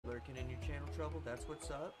trouble. That's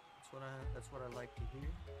what's up. That's what I like to hear.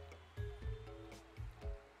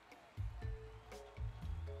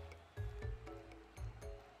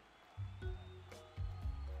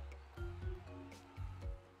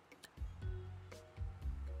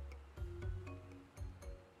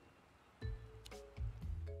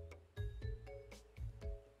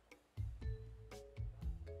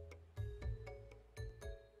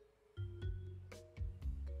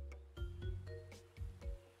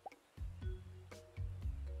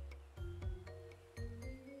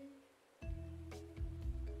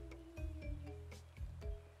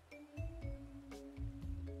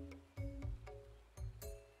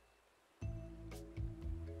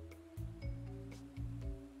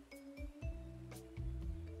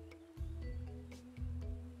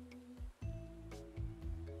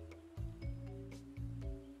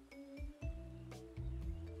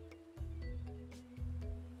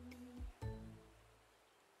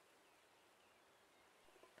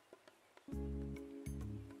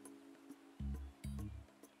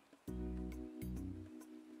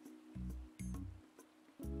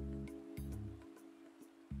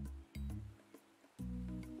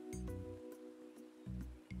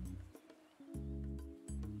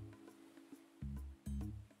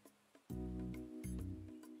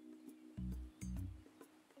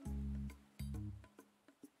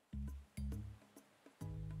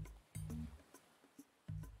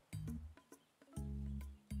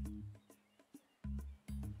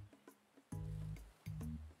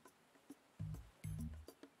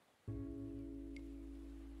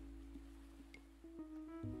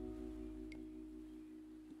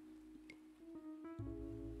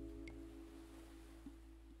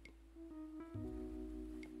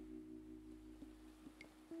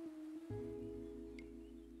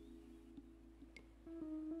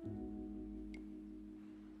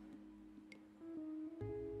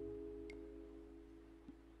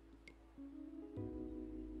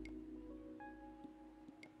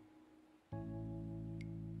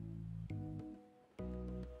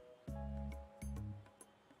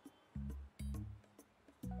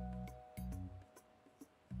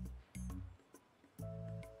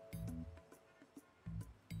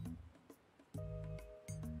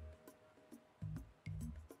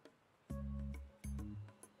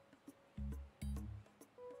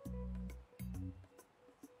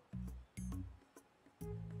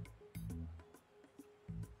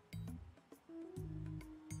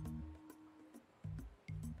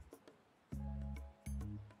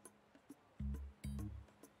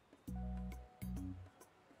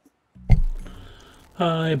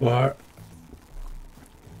 Hi Bart.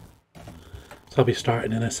 So I'll be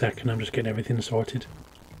starting in a second, I'm just getting everything sorted.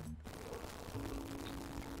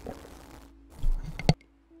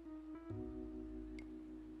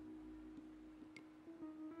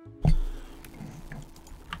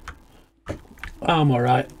 I'm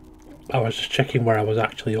alright. I was just checking where I was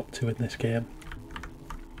actually up to in this game.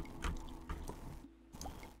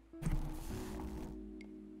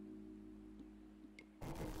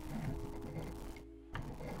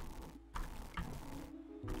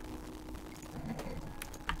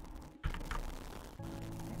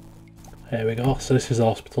 There we go, so this is the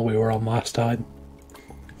hospital we were on last time.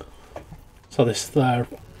 So this is the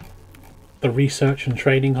research and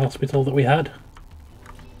training hospital that we had.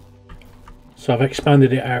 So I've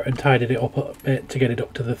expanded it out and tidied it up a bit to get it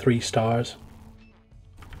up to the 3 stars.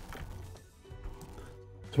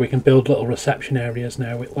 So we can build little reception areas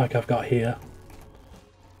now, like I've got here.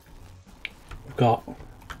 We've got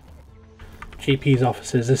GP's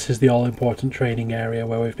offices. This is the all-important training area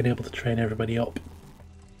where we've been able to train everybody up.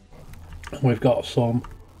 And we've got some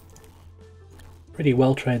pretty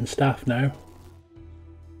well-trained staff now.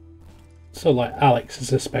 So like Alex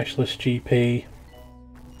is a specialist GP.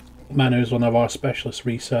 Manu's one of our specialist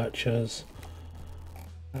researchers.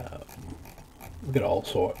 We've got all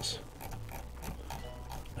sorts.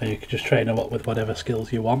 And you can just train them up with whatever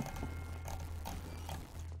skills you want.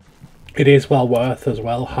 It is well worth as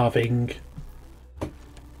well having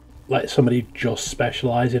like somebody just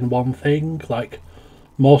specialise in one thing. Like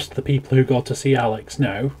most of the people who go to see Alex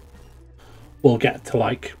now will get to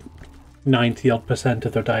like 90%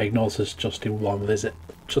 of their diagnosis just in one visit.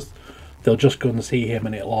 They'll just go and see him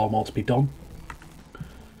and it'll almost be done.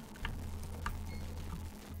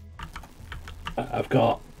 I've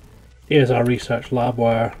got, here's our research lab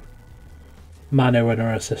where Manu and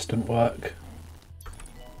her assistant work.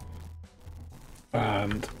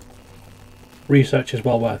 And research is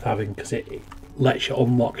well worth having because it lets you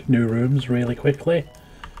unlock new rooms really quickly.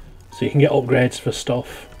 So you can get upgrades for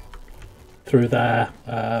stuff through there.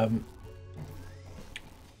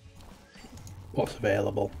 What's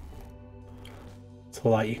available? So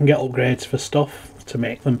like you can get upgrades for stuff to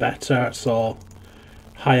make them better, so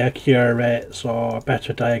higher cure rates or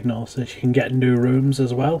better diagnosis. You can get new rooms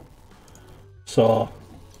as well. So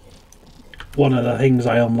one of the things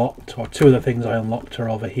I unlocked, or two of the things I unlocked, are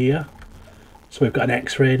over here. So we've got an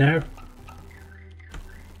X-ray now.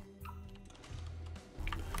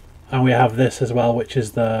 And we have this as well, which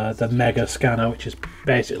is the mega scanner, which is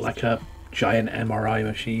basically like a giant MRI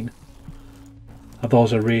machine. And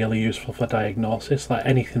those are really useful for diagnosis. Like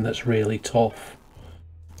anything that's really tough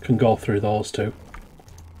can go through those two.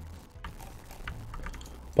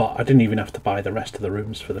 But I didn't even have to buy the rest of the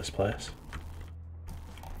rooms for this place.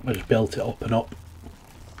 I just built it up and up.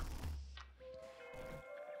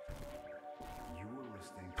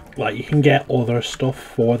 Like you can get other stuff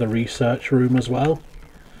for the research room as well.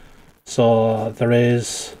 So there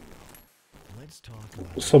is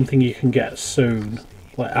something you can get soon,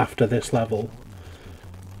 like after this level,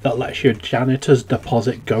 that lets your janitors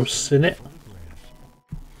deposit ghosts in it.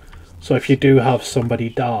 So if you do have somebody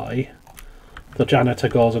die, the janitor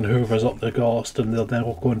goes and hoovers up the ghost and they'll then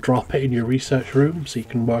go and drop it in your research room, so you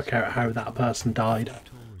can work out how that person died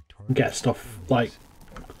and get stuff like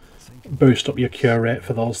boost up your cure rate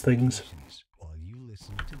for those things.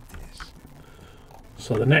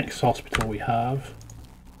 So the next hospital we have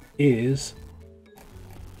is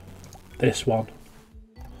this one.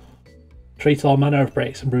 Treat all manner of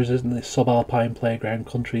breaks and bruises in this subalpine playground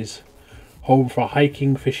countries, home for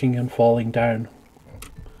hiking, fishing and falling down.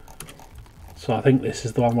 So I think this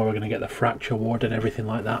is the one where we're going to get the fracture ward and everything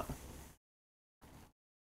like that.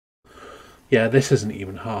 Yeah, this isn't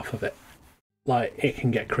even half of it. Like, it can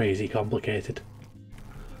get crazy complicated.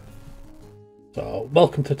 So,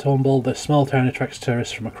 welcome to Tumble. This small town attracts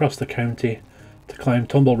tourists from across the county to climb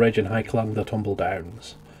Tumble Ridge and hike along the Tumble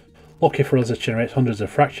Downs. Lucky for us, it generates hundreds of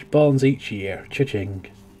fractured bones each year. Cha-ching.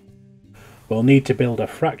 We'll need to build a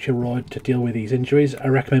fracture ward to deal with these injuries. I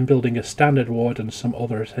recommend building a standard ward and some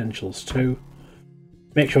other essentials too.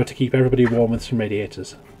 Make sure to keep everybody warm with some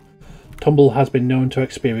radiators. Tumble has been known to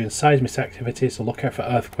experience seismic activity, so look out for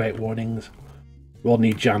earthquake warnings. We'll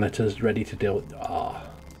need janitors ready to deal with...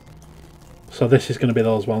 So this is going to be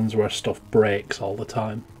those ones where stuff breaks all the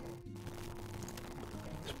time.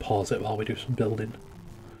 Let's pause it while we do some building.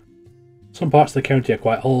 Some parts of the county are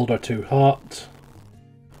quite old or too hot.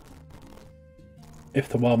 If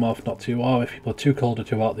they're warm off, not too warm. If people are too cold or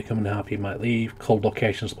too hot, they come unhappy, might leave. Cold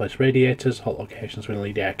locations place radiators. Hot locations will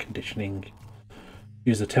need air conditioning.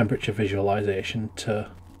 Use the temperature visualization to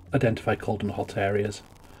identify cold and hot areas.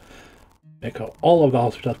 Make all of the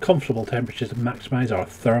hospital comfortable temperatures and maximise our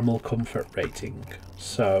thermal comfort rating.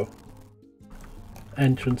 So,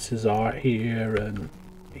 entrances are here and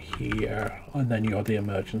here, and then you're the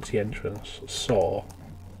emergency entrance. So,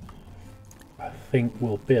 I think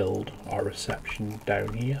we'll build our reception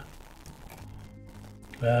down here.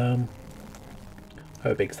 How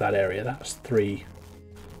big's that area? That's 3.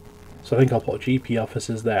 So I think I'll put GP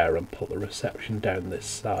offices there and put the reception down this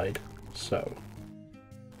side. So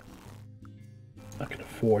I can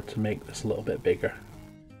afford to make this a little bit bigger.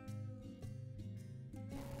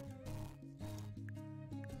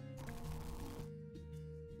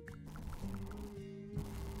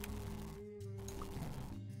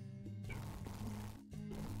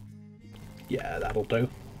 Yeah, that'll do.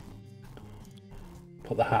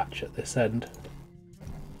 Put the hatch at this end.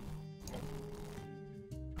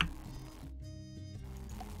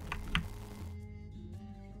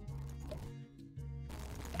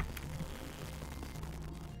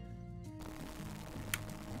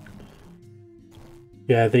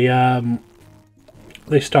 Yeah,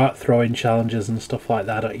 they start throwing challenges and stuff like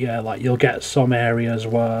that. Yeah, like you'll get some areas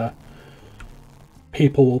where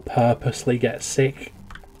people will purposely get sick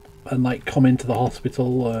and like come into the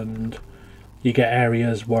hospital, and you get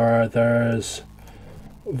areas where there's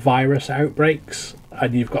virus outbreaks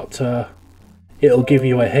and you've got to, it'll give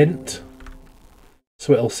you a hint.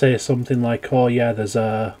 So it'll say something like, oh yeah, there's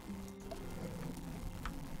a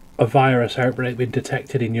virus outbreak been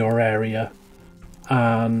detected in your area,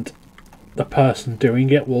 and the person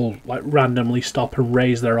doing it will like randomly stop and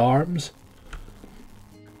raise their arms,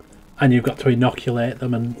 and you've got to inoculate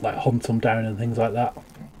them and like hunt them down and things like that.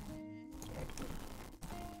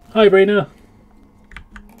 Hi Brina!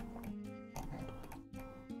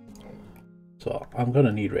 So I'm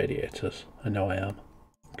gonna need radiators, I know I am,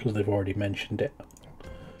 because they've already mentioned it.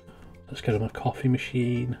 Let's get them a coffee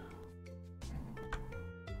machine.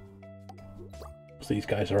 So these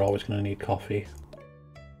guys are always gonna need coffee.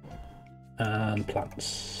 And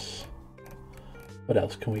plants. What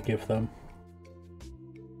else can we give them?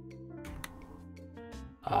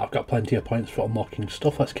 I've got plenty of points for unlocking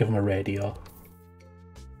stuff. Let's give them a radio.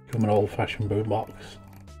 From an old-fashioned boombox.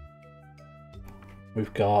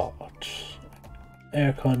 We've got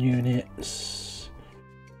aircon units,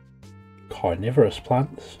 carnivorous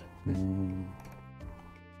plants.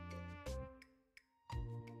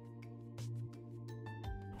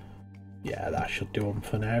 Yeah, that should do them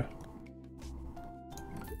for now.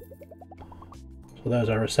 So there's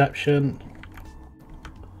our reception.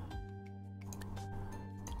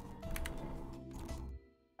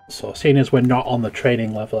 So seeing as we're not on the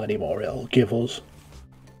training level anymore, it'll give us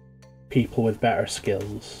people with better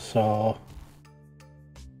skills. So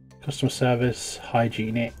customer service,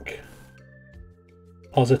 hygienic,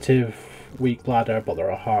 positive, weak bladder, but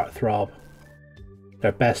they're a heartthrob.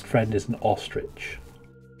 Their best friend is an ostrich.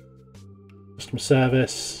 Customer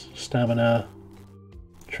service, stamina,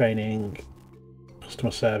 training,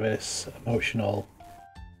 customer service, emotional.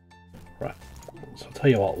 Right, so I'll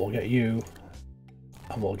tell you what, we'll get you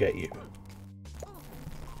and we'll get you.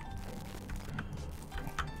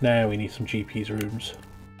 Now we need some GP's rooms.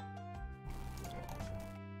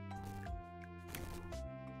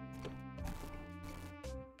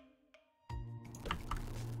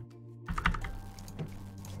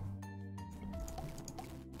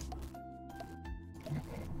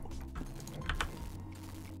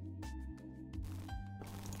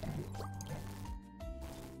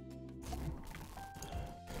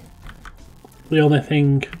 The only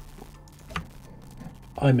thing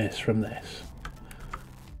I miss from this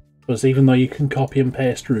was, even though you can copy and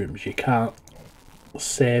paste rooms, you can't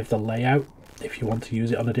save the layout if you want to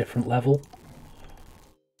use it on a different level.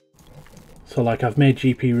 So like, I've made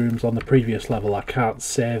GP rooms on the previous level, I can't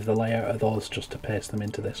save the layout of those just to paste them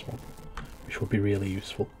into this one, which would be really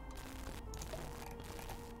useful.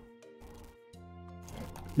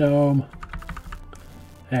 Gnome.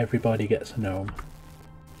 Everybody gets a gnome.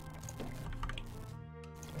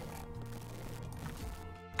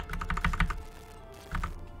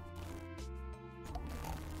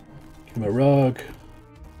 Give him a rug.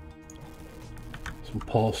 Some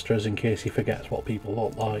posters in case he forgets what people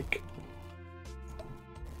look like.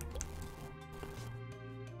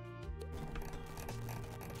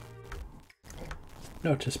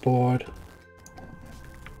 Notice board.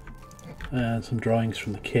 And some drawings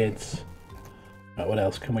from the kids. Right, what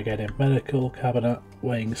else can we get in? Medical cabinet,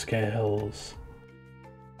 weighing scales.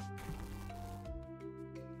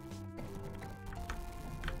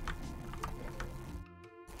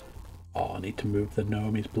 Oh, I need to move the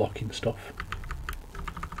gnome, he's blocking stuff.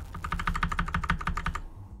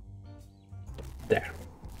 There.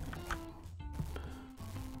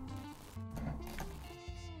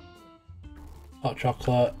 Hot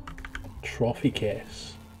chocolate, trophy case.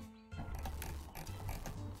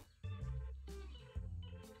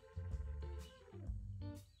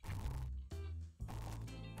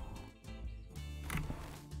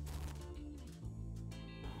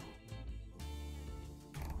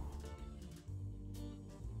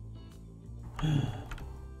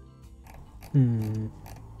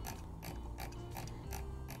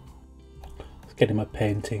 Let's get him a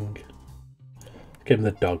painting. Let's give him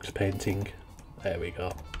the dog's painting. There we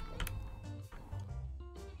go.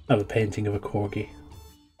 I have a painting of a corgi.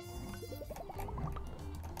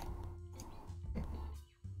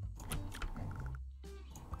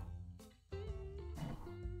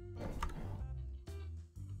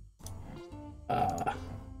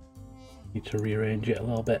 Need to rearrange it a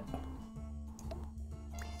little bit.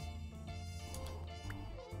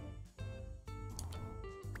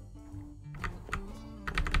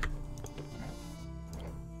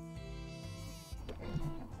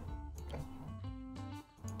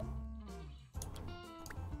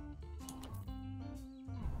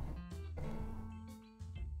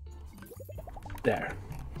 There.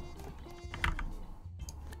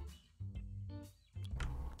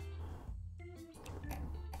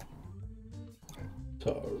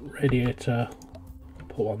 So radiator,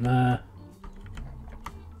 put one there.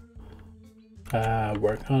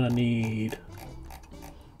 We're gonna need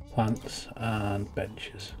plants and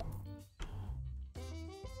benches.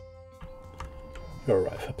 You're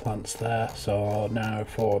right for plants there, so now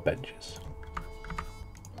for benches.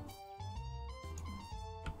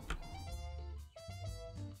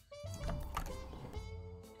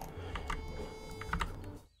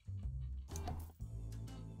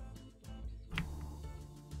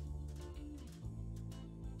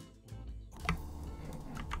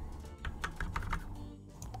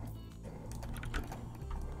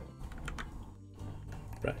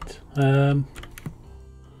 Right.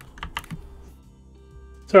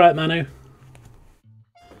 It's alright, Manu.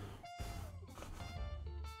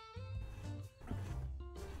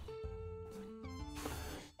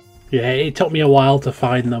 Yeah, it took me a while to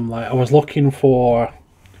find them. Like, I was looking for...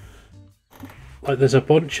 Like, there's a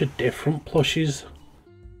bunch of different plushies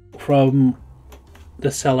from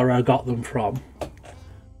the seller I got them from.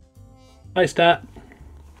 Hi, Stat.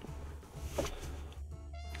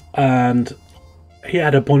 And he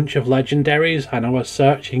had a bunch of legendaries, and I was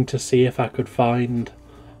searching to see if I could find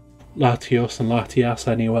Latios and Latias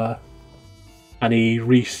anywhere. And he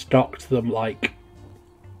restocked them, like...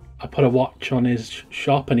 I put a watch on his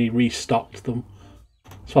shop and he restocked them.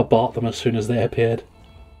 So I bought them as soon as they appeared.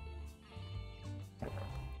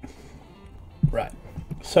 Right.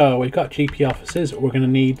 So we've got GP offices. We're going to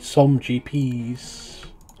need some GPs.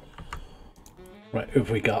 Right, who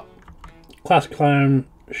have we got? Class Clown,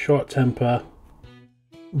 short temper,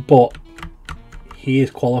 but he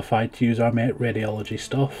is qualified to use our radiology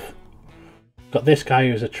stuff. Got this guy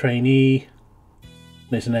who's a trainee,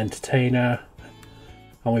 and he's an entertainer.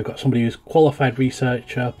 And we've got somebody who's qualified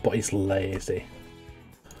researcher, but he's lazy.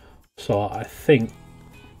 So I think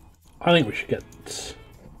we should get...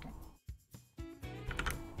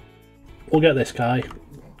 We'll get this guy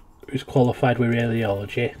who's qualified with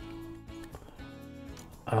radiology.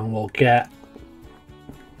 And we'll get...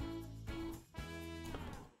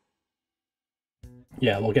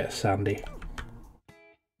 Yeah, we'll get Sandy.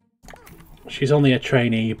 She's only a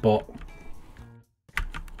trainee, but...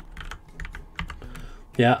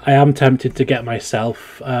 Yeah, I am tempted to get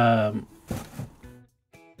myself... there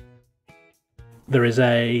is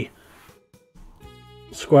a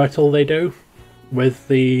Squirtle they do with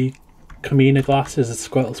the Kamina glasses, the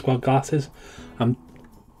Squirtle Squad glasses. I'm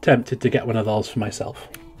tempted to get one of those for myself.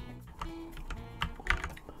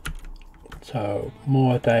 So,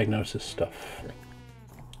 more diagnosis stuff.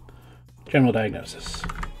 General diagnosis.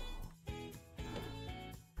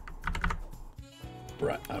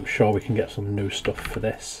 Right, I'm sure we can get some new stuff for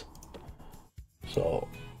this. So,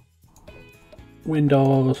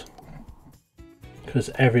 windows, because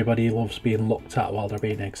everybody loves being looked at while they're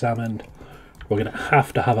being examined. We're going to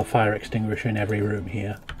have a fire extinguisher in every room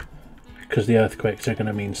here, because the earthquakes are going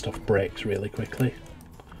to mean stuff breaks really quickly.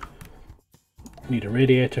 Need a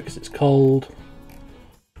radiator because it's cold.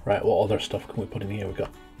 Right, what other stuff can we put in here? We've got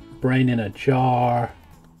brain in a jar.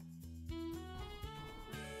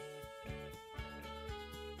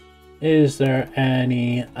 Is there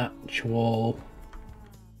any actual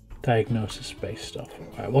diagnosis-based stuff?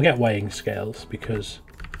 Right, we'll get weighing scales because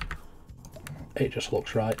it just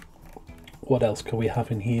looks right. What else can we have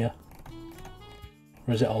in here?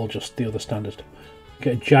 Or is it all just the other standards?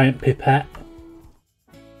 Get a giant pipette.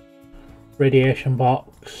 Radiation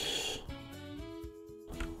box.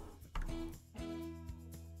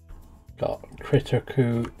 Got critter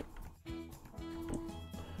coop.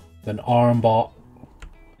 Then arm bot.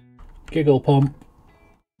 Giggle pump.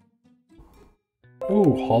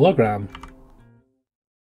 Ooh, hologram.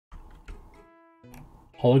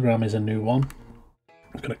 Hologram is a new one.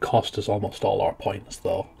 It's going to cost us almost all our points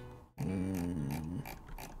though.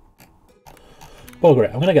 Well, great.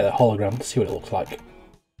 I'm going to get the hologram to see what it looks like.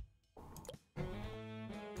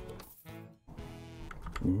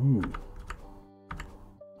 Ooh.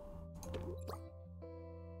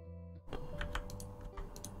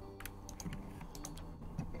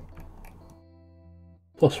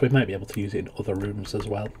 Plus, we might be able to use it in other rooms as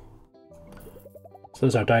well. So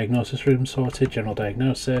there's our diagnosis room sorted, general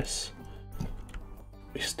diagnosis.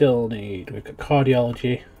 We still need, we've got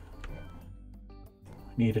cardiology.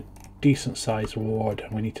 We need a decent sized ward,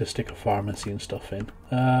 and we need to stick a pharmacy and stuff in.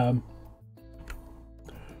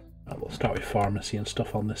 We'll start with pharmacy and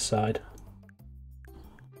stuff on this side.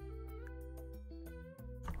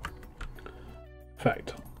 In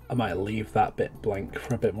fact, I might leave that bit blank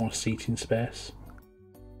for a bit more seating space.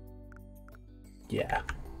 Yeah.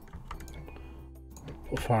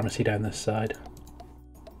 Put pharmacy down this side.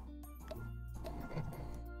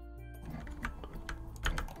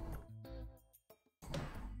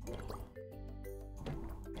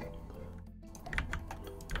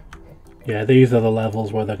 Yeah, these are the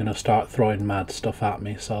levels where they're going to start throwing mad stuff at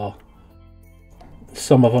me, so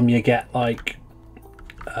some of them you get like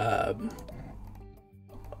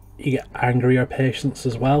you get angrier patients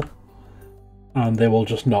as well, and they will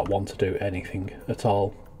just not want to do anything at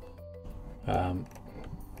all.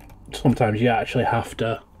 Sometimes you actually have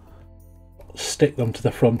to stick them to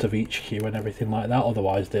the front of each queue and everything like that,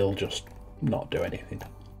 otherwise they'll just not do anything.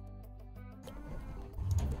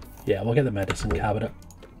 Yeah, we'll get the medicine cabinet,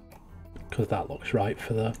 because that looks right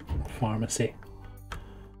for the pharmacy.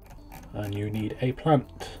 And you need a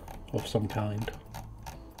plant of some kind,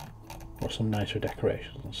 or some nicer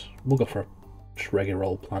decorations. We'll go for a just regular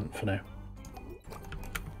old plant for now.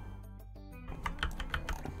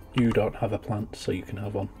 You don't have a plant, so you can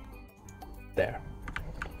have one. There.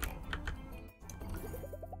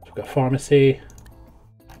 So we've got pharmacy.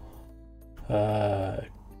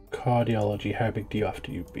 Cardiology, how big do you have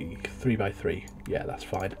to be? 3x3. Yeah, that's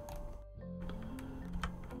fine.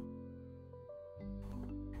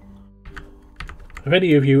 Have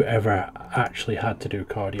any of you ever actually had to do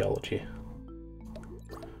cardiology?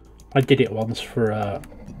 I did it once for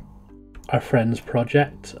a friend's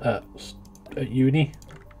project at uni.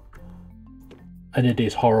 And it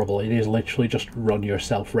is horrible. It is literally just run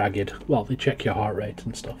yourself ragged. Well, they check your heart rate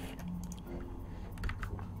and stuff.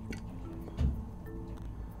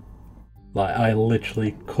 Like, I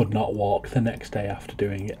literally could not walk the next day after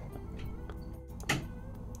doing it.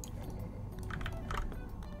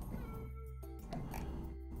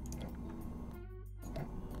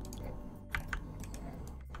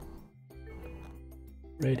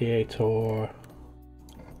 Radiator.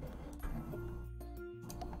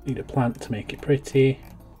 Need a plant to make it pretty.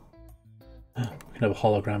 We can have a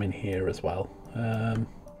hologram in here as well.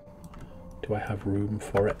 Do I have room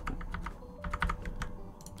for it?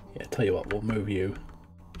 Yeah, tell you what, we'll move you.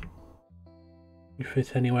 You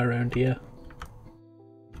fit anywhere around here?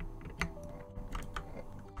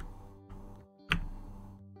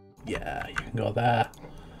 Yeah, you can go there.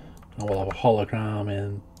 And we'll have a hologram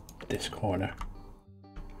in this corner.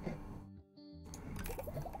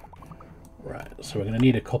 Right, so we're going to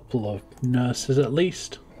need a couple of nurses at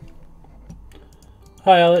least.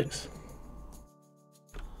 Hi, Alex.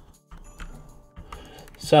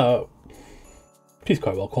 So, she's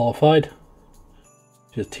quite well qualified.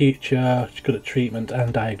 She's a teacher, she's good at treatment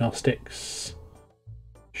and diagnostics.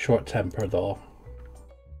 Short temper though.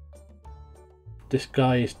 This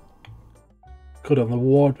guy is good on the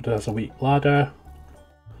ward but has a weak bladder.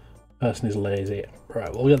 Person is lazy.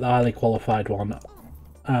 Right, we'll get the highly qualified one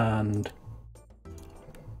and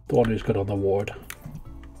the one who's good on the ward.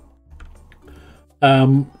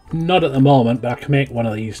 Not at the moment, but I can make one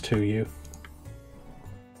of these to you.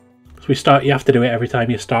 So you have to do it every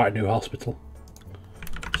time you start a new hospital.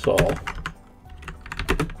 So,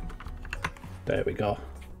 there we go.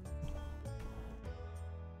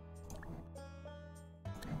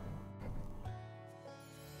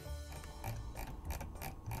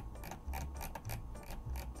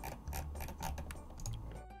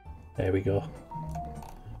 There we go.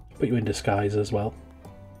 Put you in disguise as well.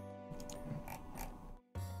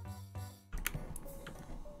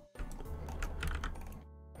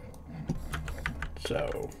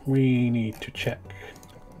 So we need to check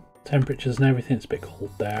temperatures and everything. It's a bit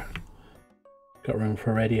cold there. Got room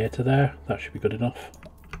for a radiator there. That should be good enough.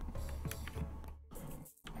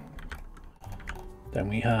 Then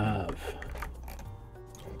we have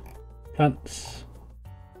plants.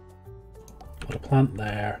 Put a plant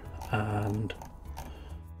there, and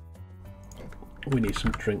we need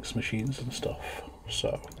some drinks machines and stuff.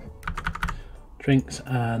 So drinks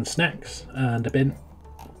and snacks and a bin.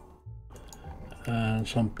 And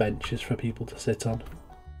some benches for people to sit on.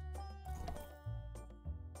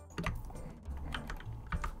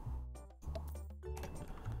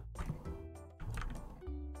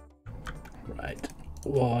 Right,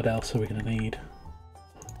 what else are we going to need?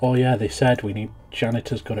 Oh yeah, they said we need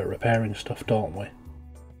janitors good at repairing stuff, don't we?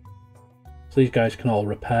 So these guys can all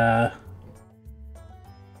repair.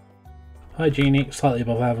 Hygienic, slightly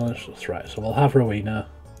above average. That's right, so we'll have Rowena.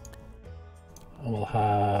 And we'll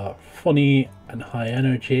have funny and high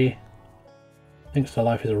energy. Thinks their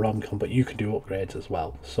life is a rom-com, but you can do upgrades as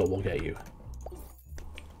well, so we'll get you.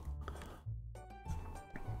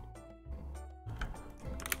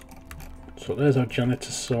 So there's our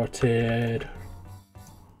janitors sorted.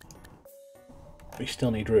 We still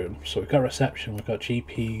need room. So we've got reception, we've got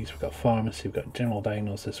GPs, we've got pharmacy, we've got general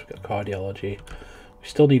diagnosis, we've got cardiology. We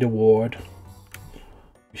still need a ward.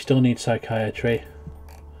 We still need psychiatry.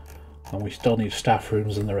 And we still need staff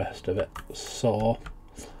rooms and the rest of it. So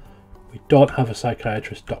we don't have a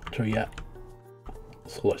psychiatrist doctor yet.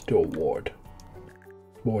 So let's do a ward.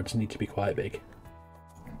 Wards need to be quite big.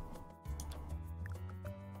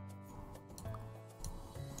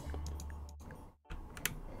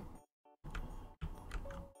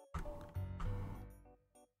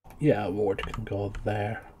 Yeah, a ward can go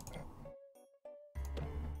there.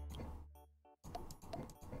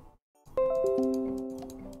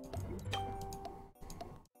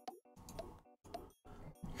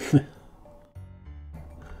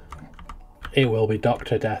 It will be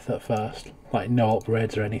Dr. Death at first, like no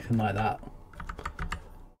upgrades or anything like that.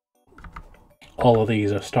 All of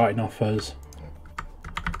these are starting off as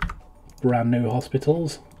brand new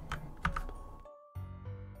hospitals.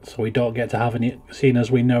 So we don't get to have any, seeing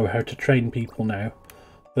as we know how to train people now,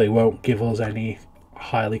 They won't give us any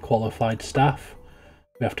highly qualified staff.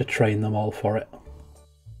 We have to train them all for it.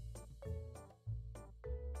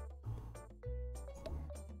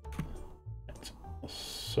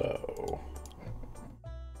 So...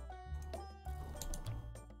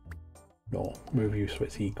 no, move you so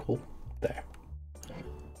it's equal. There.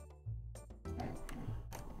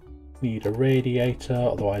 Need a radiator,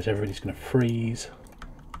 otherwise everybody's going to freeze.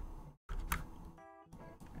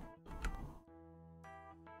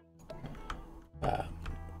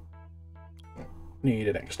 Need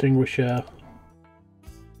an extinguisher.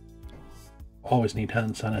 Always need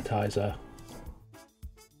hand sanitizer.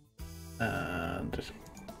 And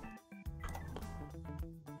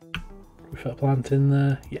we put a plant in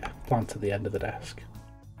there. Yeah, plant at the end of the desk.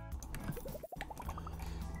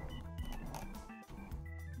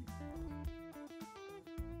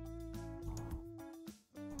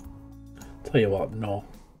 Tell you what, no.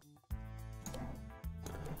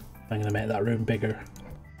 I'm going to make that room bigger.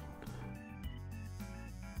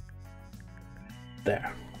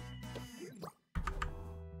 There.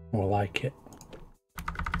 More like it.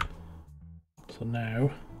 So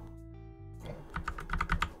now...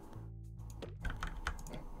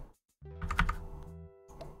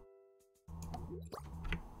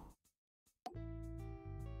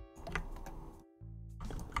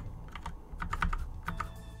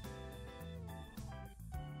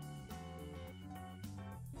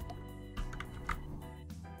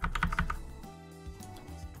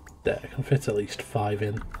 there, I can fit at least 5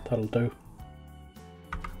 in, that'll do.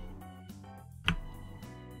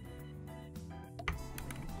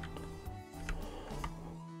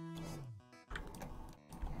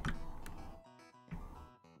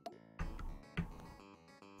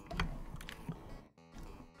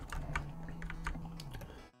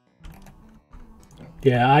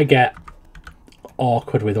 Yeah, I get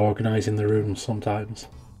awkward with organising the rooms sometimes.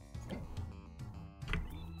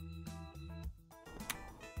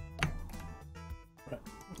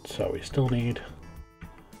 So we still need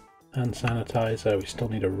hand sanitizer, we still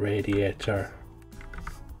need a radiator.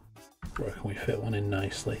 Where can we fit one in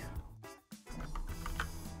nicely?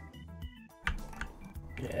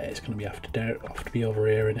 Yeah, it's going to be have to be over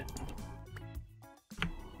here, innit?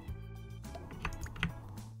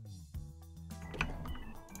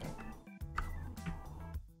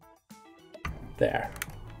 There.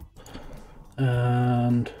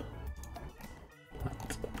 And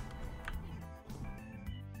plant.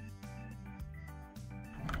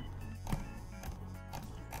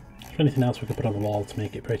 Is there anything else we could put on the wall to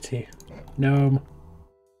make it pretty? Gnome.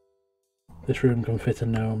 This room can fit a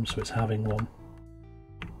gnome, so it's having one.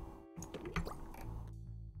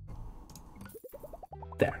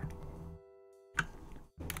 There.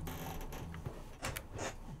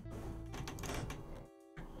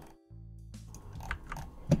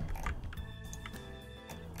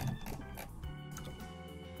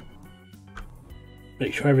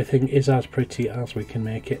 Make sure everything is as pretty as we can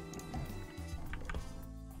make it.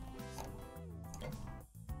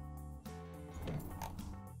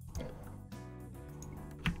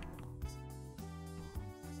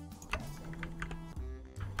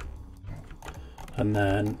 And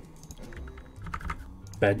then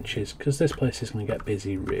benches, because this place is going to get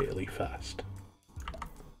busy really fast.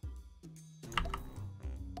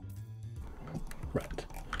 Right.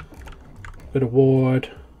 Bit of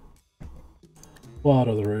ward. What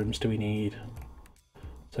other rooms do we need?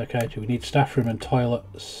 It's okay, do we need staff room and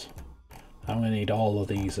toilets? I'm going to need all of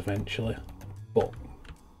these eventually, but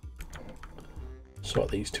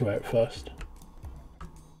sort these two out first.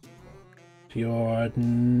 So you're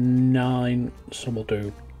 9, so we'll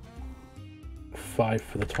do 5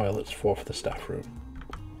 for the toilets, 4 for the staff room.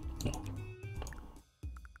 No.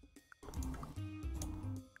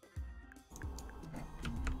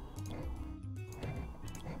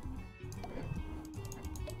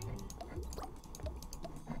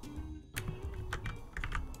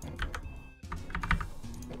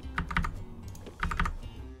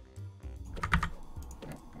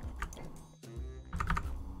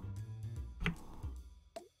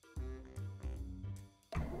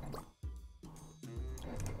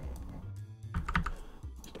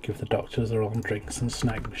 Give the doctors their own drinks and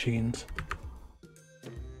snack machines.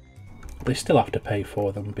 They still have to pay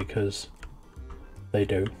for them because they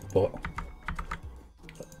do, but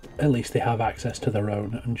at least they have access to their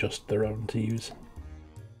own and just their own to use.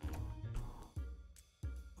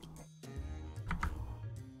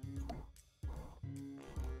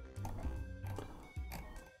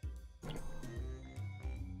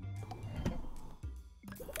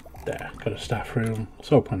 There, got a staff room.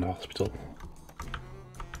 Let's open the hospital.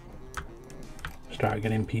 Start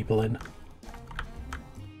getting people in.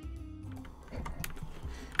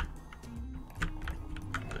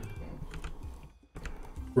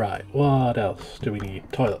 Right, what else do we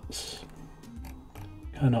need? Toilets.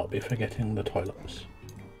 Cannot be forgetting the toilets.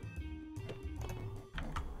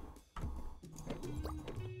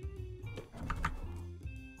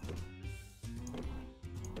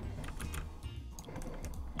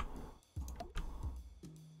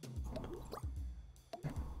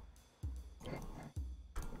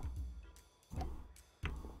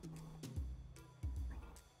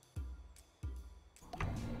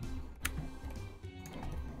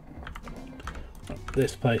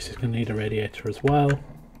 This place is going to need a radiator as well.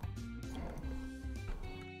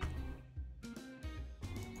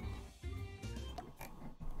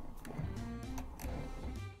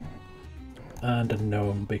 And a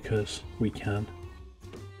gnome because we can.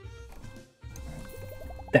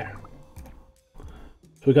 There.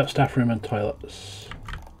 So we've got staff room and toilets.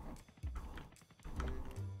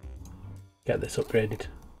 Get this upgraded.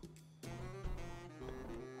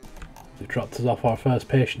 They've dropped us off our first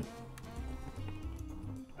patient,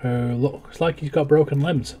 who looks like he's got broken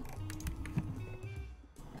limbs.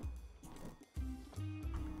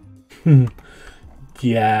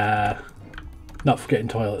 Yeah, not forgetting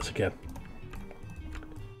toilets again.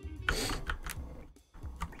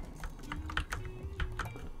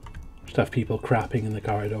 Just have people crapping in the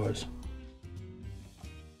corridors.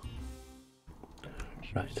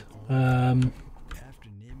 Right. After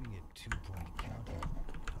naming it 2-point counter,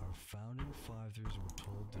 our founding fathers were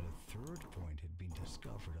told that a third point had been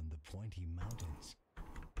discovered on the Pointy Mountains.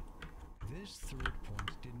 This third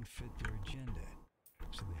point didn't fit their agenda,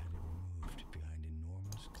 so they had it removed behind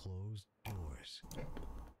enormous closed doors.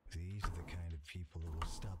 These are the kind of people who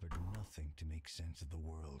will stop at nothing to make sense of the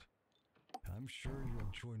world. I'm sure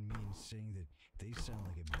you'll join me in saying that they sound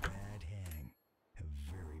like a bad hang. A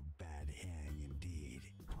very bad hang indeed.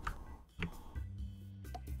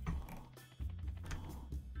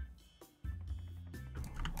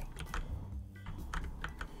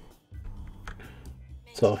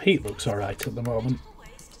 So heat looks alright at the moment.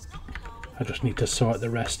 I just need to sort the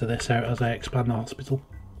rest of this out as I expand the hospital.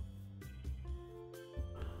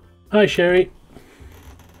 Hi Sherry.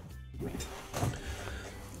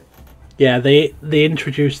 Yeah, they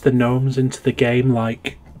introduced the gnomes into the game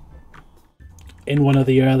like in one of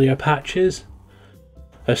the earlier patches.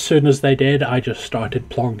 As soon as they did, I just started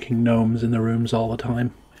plonking gnomes in the rooms all the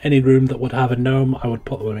time. Any room that would have a gnome, I would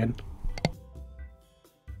put them in.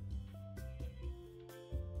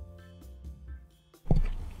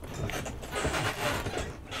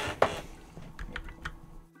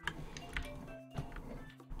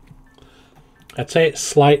 I'd say it's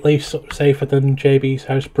slightly safer than JB's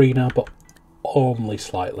house Brina, but only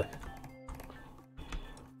slightly.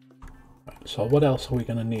 So what else are we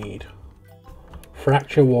going to need?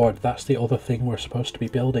 Fracture ward, that's the other thing we're supposed to be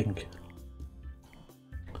building.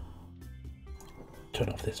 Turn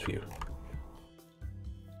off this view.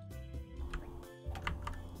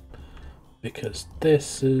 Because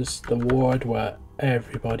this is the ward where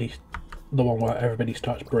everybody, the one where everybody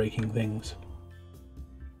starts breaking things.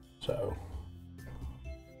 So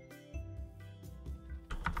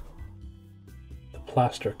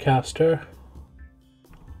plaster caster,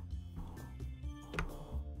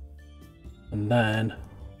 and then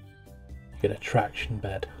you get a traction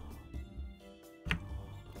bed.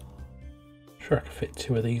 Sure, I can fit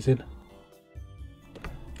 2 of these in.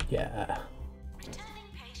 Yeah. Returning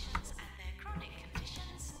patients and their chronic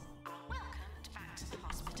conditions are welcomed back to the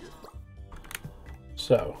hospital.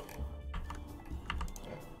 So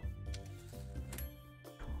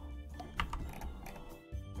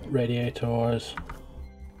radiators.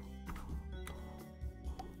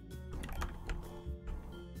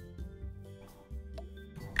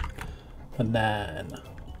 And then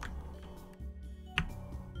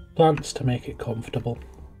plants to make it comfortable,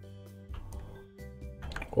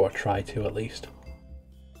 or try to at least.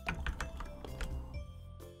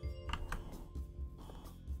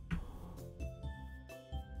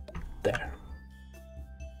 There.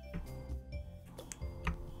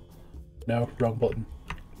 No, wrong button.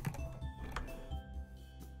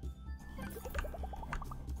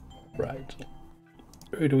 Right.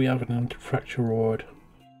 Who do we have in anti-fracture ward?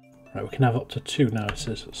 Right, we can have up to 2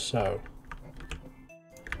 nurses, so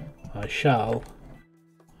I shall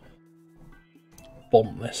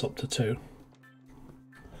bump this up to 2.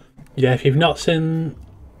 Yeah, if you've not seen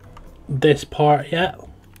this part yet,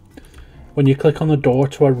 when you click on the door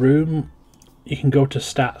to a room, you can go to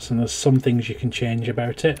stats and there's some things you can change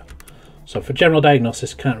about it. So for general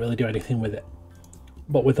diagnosis, can't really do anything with it.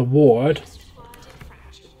 But with a ward,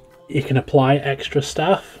 you can apply extra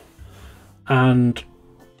staff, and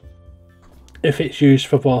if it's used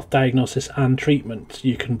for both diagnosis and treatment,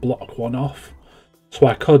 you can block one off. So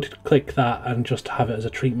I could click that and just have it as a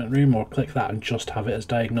treatment room, or click that and just have it as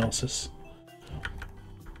diagnosis.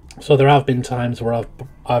 So there have been times where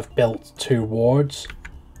I've built 2 wards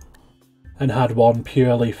and had one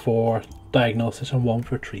purely for diagnosis and one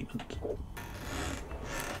for treatment.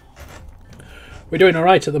 We're doing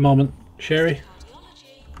alright at the moment, Sherry.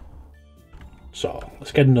 So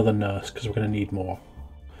let's get another nurse because we're going to need more.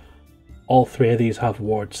 All 3 of these have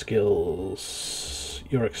ward skills.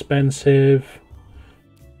 You're expensive.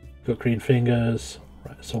 Got green fingers.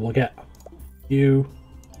 Right, so we'll get you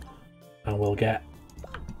and we'll get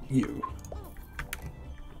you.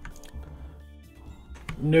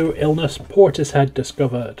 New illness, Portishead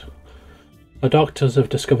discovered. The doctors have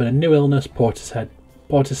discovered a new illness, Portishead.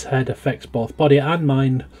 Portishead affects both body and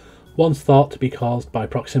mind, once thought to be caused by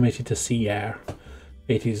proximity to sea air.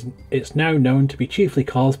 It's now known to be chiefly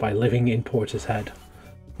caused by living in Portishead.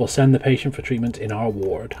 We'll send the patient for treatment in our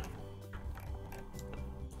ward.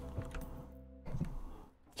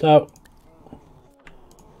 So,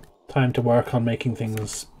 time to work on making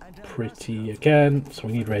things pretty again. So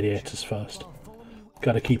we need radiators first.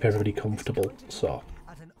 Got to keep everybody comfortable. So,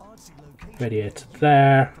 radiator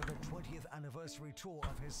there.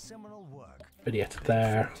 Radiator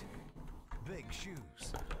there.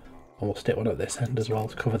 And we'll stick one at this end as well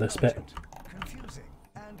to cover this bit.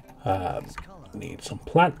 Need some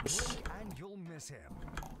plants.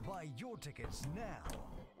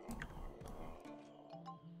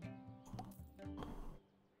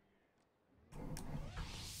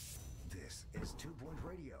 This is 2 Point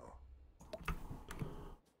Radio.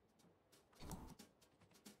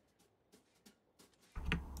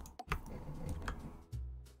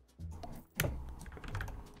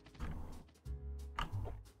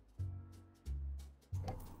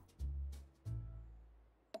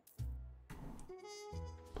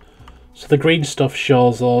 So the green stuff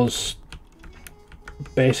shows us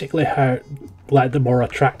basically how, like, the more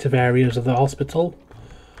attractive areas of the hospital.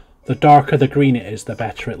 The darker the green it is, the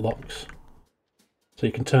better it looks. So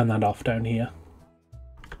you can turn that off down here.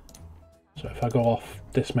 So if I go off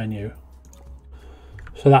this menu,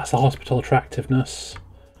 so that's the hospital attractiveness,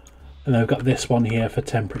 and then I've got this one here for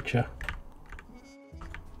temperature.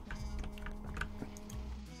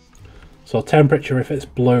 So temperature, if it's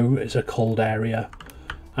blue, is a cold area,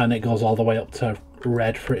 and it goes all the way up to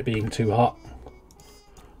red for it being too hot.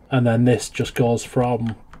 And then this just goes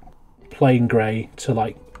from plain grey to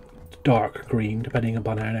like dark green, depending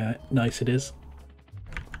upon how nice it is.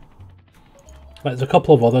 Like, there's a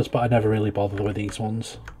couple of others, but I never really bother with these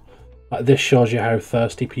ones. Like, this shows you how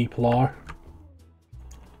thirsty people are.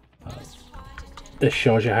 This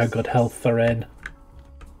shows you how good health they're in.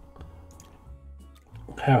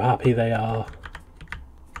 How happy they are.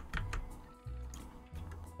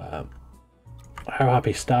 How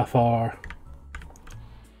happy staff are.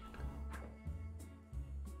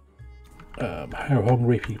 How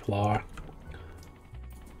hungry people are.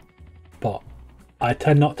 But I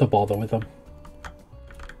tend not to bother with them.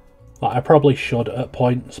 Like, I probably should at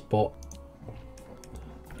points, but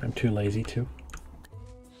I'm too lazy to.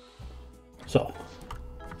 So,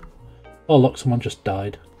 oh look, someone just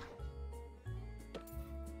died.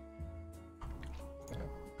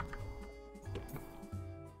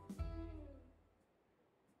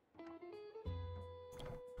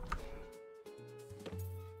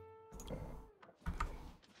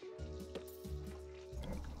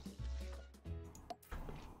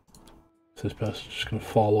 This person's just going to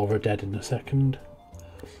fall over dead in a second.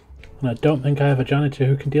 And I don't think I have a janitor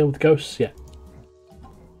who can deal with ghosts yet.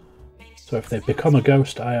 So if they become a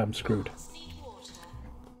ghost, I am screwed.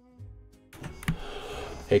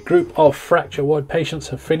 A group of fracture ward patients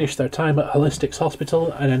have finished their time at Holistics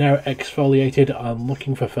Hospital and are now exfoliated and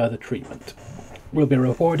looking for further treatment. We'll be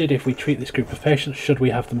rewarded if we treat this group of patients should we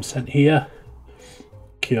have them sent here.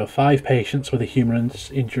 Cure 5 patients with a humerus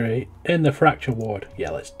injury in the fracture ward. Yeah,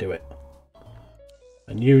 let's do it.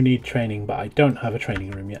 And you need training, but I don't have a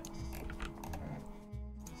training room yet.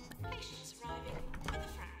 Patients arriving in the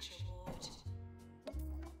fracture ward.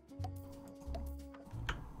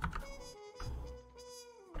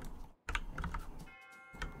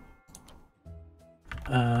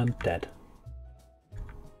 And dead.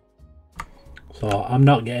 So I'm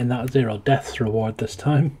not getting that 0 deaths reward this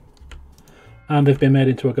time. And they've been made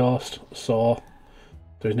into a ghost, so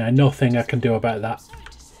there's now nothing I can do about that.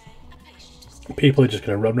 People are just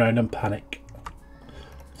going to run around and panic.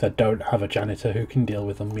 So I don't have a janitor who can deal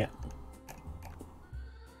with them yet.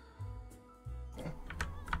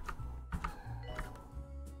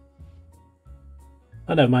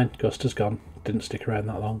 Oh, never mind, Ghost is gone. Didn't stick around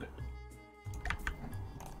that long.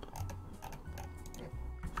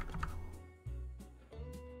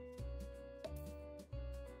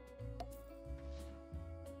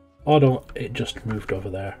 Oh no, it just moved over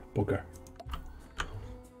there. Bugger.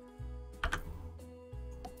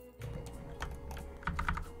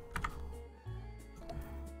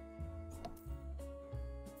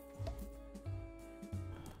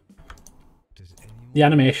 The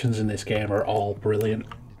animations in this game are all brilliant.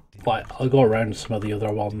 Like, I'll go around some of the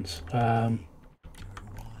other ones. Along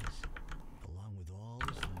with all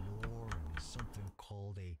this lore and something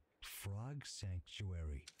called a frog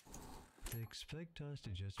sanctuary. They expect us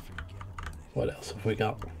to just forget about it. What else have we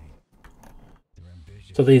got? They're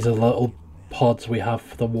ambitious. So these are little pods we have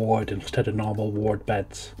for the ward instead of normal ward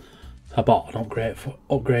beds. I bought an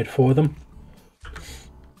upgrade for them.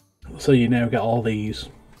 So you now get all these.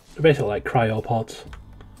 They're basically like cryopods.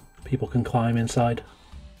 People can climb inside.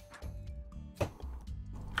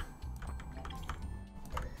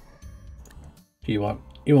 Do you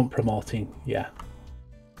want promoting? Yeah.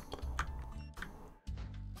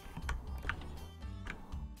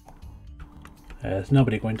 There's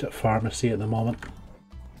nobody going to a pharmacy at the moment.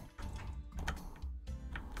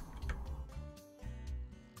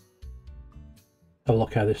 Have a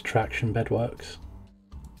look how this traction bed works.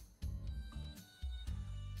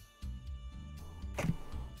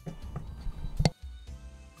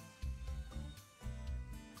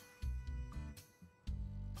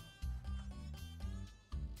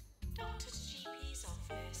 Doctor to GP's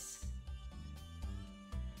office.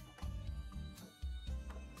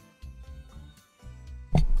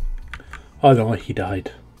 Oh no, he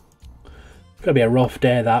died. It's gonna be a rough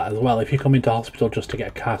day that as well if you come into hospital just to get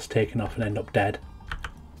a cast taken off and end up dead.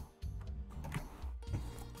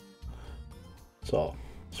 So,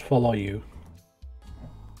 let's follow you.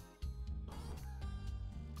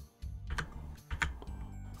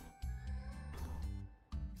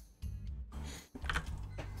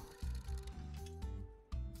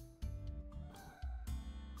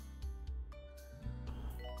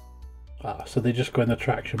 Ah, so they just go in the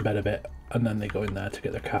traction bed a bit and then they go in there to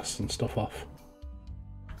get their casts and stuff off.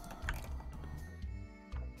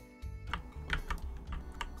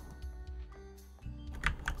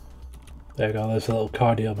 There we go, there's a little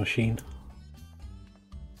cardio machine.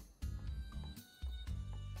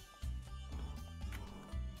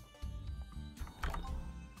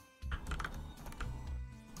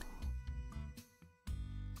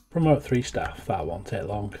 Promote 3 staff, that won't take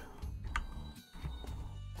long.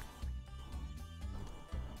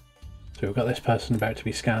 So we've got this person about to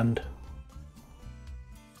be scanned.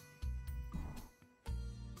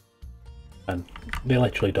 And they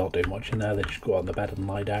literally don't do much in there, they just go on the bed and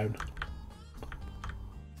lie down.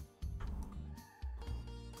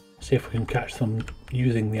 See if we can catch them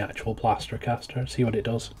using the actual plaster caster, see what it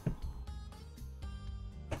does.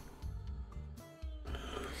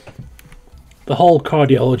 The whole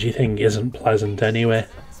cardiology thing isn't pleasant anyway.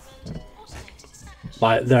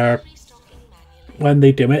 Like when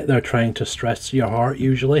they do it, they're trying to stress your heart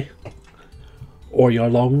usually, or your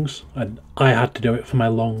lungs, and I had to do it for my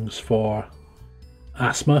lungs for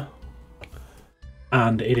asthma,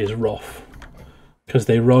 and it is rough because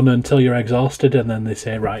they run until you're exhausted and then they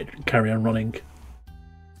say, right, carry on running.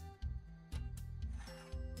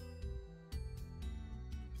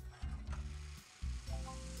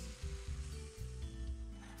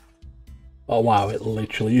 Oh wow, it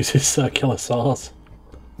literally uses circular saws.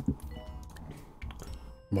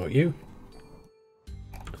 About you.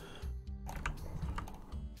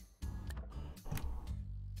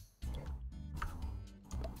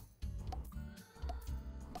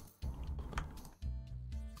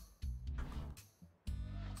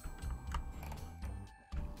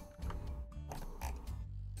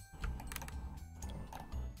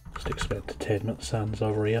 Stick some entertainment sands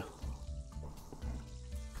over here.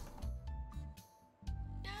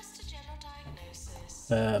 Nurse to general diagnosis.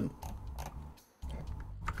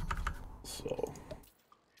 So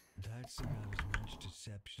That's about as much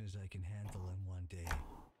deception as I can handle in one day.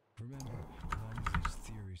 Remember, none of these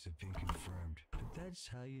theories have been confirmed, but that's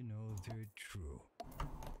how you know they're true.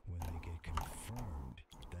 When they get confirmed,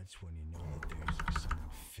 that's when you know that there's something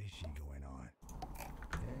fishy going on.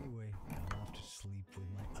 Anyway, I'm off to sleep with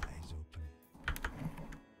my eyes open.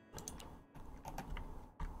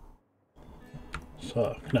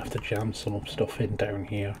 So I'm gonna have to jam some stuff in down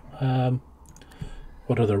here.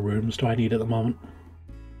 What other rooms do I need at the moment?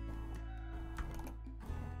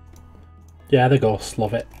 Yeah, the ghosts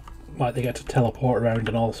love it. Like they get to teleport around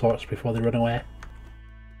and all sorts before they run away.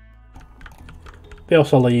 They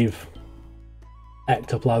also leave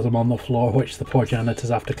ectoplasm on the floor, which the poor janitors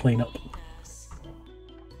have to clean up.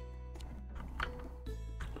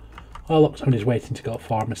 Oh look, somebody's waiting to go to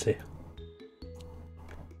pharmacy.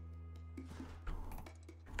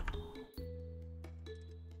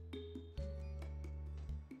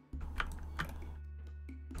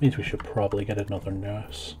 Means we should probably get another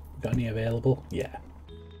nurse. Got any available? Yeah.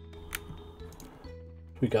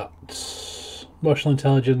 We got emotional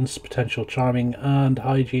intelligence, potential charming, and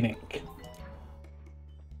hygienic.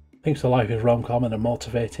 Thinks the life is rom-com and are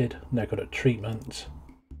motivated. And they're good at treatment.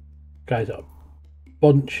 Guys got a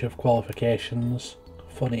bunch of qualifications.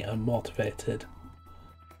 Funny and motivated.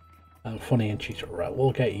 And funny and cheater. Right,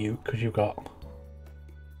 we'll get you because you've got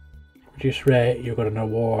reduced rate, you've got an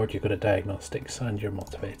award, you've got a diagnostics, and you're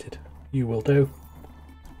motivated. You will do.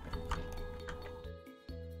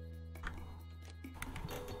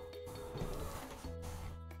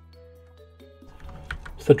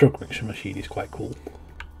 So the drug mixture machine is quite cool.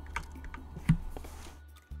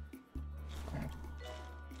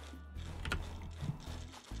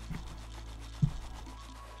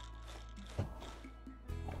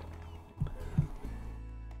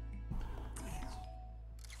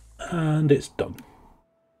 And it's done.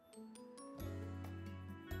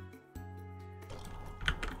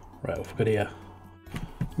 Right, we've got here.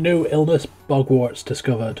 New illness, bogwarts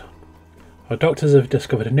discovered. Our doctors have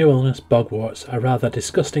discovered a new illness, bogwarts, a rather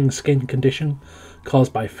disgusting skin condition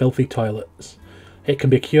caused by filthy toilets. It can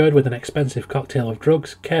be cured with an expensive cocktail of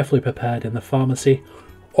drugs carefully prepared in the pharmacy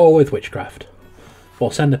or with witchcraft.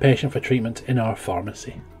 We'll send the patient for treatment in our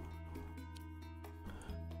pharmacy.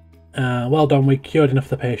 Well done, we cured enough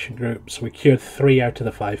of the patient group, so we cured 3 out of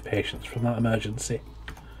the 5 patients from that emergency.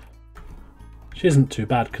 Which isn't too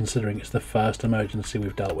bad considering it's the first emergency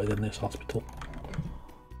we've dealt with in this hospital.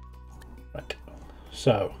 Right,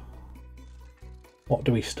 so what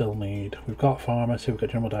do we still need? We've got pharmacy, we've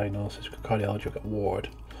got general diagnosis, we've got cardiology, we've got ward.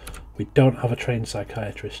 We don't have a trained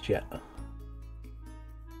psychiatrist yet.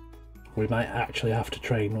 We might actually have to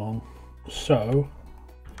train one. So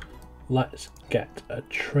let's get a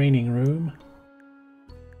training room.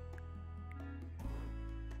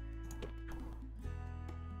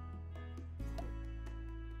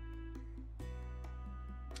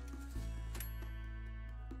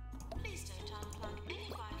 Please don't unplug any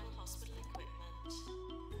vital hospital equipment.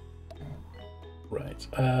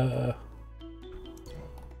 Right,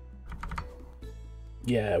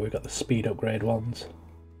 yeah, we've got the speed upgrade ones.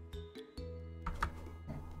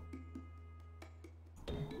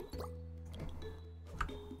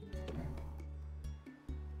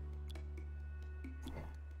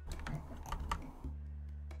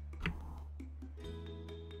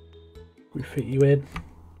 We fit you in?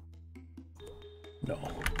 No.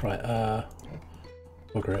 Right,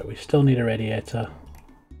 bugger it. We still need a radiator.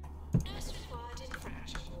 Nurse required in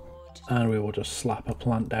fracture ward. And we will just slap a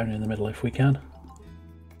plant down in the middle if we can.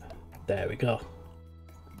 There we go.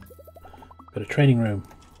 Got a training room.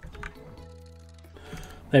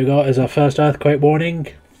 There we go, as our first earthquake warning.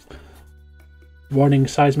 Warning,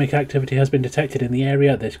 seismic activity has been detected in the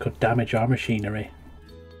area. This could damage our machinery.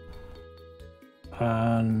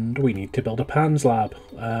 And we need to build a PANS lab.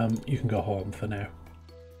 You can go home for now.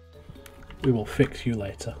 We will fix you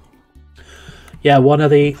later. Yeah, one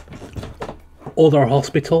of the other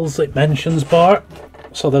hospitals it mentions, Bart.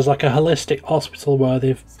 So there's like a holistic hospital where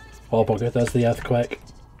they've... Oh bugger, there's the earthquake.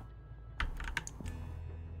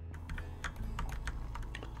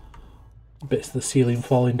 Bits of the ceiling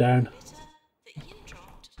falling down. That you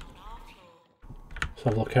dropped on our floor. So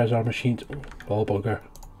have a look, how's our machines? Oh bugger.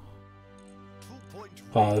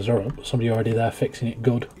 Oh, there's somebody already there fixing it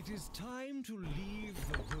good. It is time to leave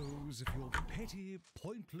the woes of your petty,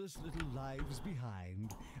 pointless little lives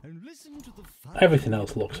behind and listen to the Everything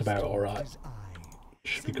else looks about alright.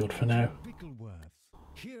 Should be good for now.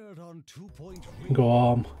 Go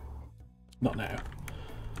on. Not now.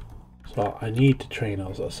 So I need to train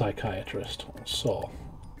as a psychiatrist. So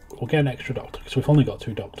we'll get an extra doctor because we've only got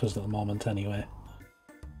 2 doctors at the moment anyway.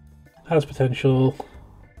 Has potential.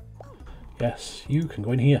 Yes, you can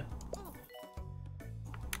go in here.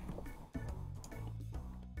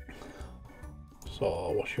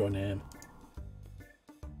 So, what's your name?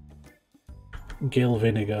 Gil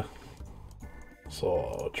Vinegar.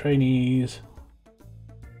 So, trainees.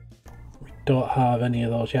 We don't have any of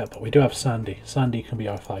those yet, but we do have Sandy. Sandy can be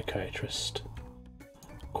our psychiatrist.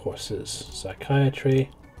 Courses, psychiatry.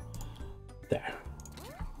 There.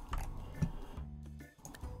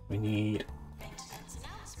 We need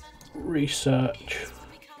research.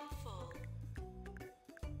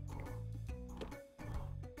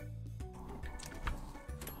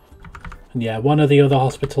 And yeah, one of the other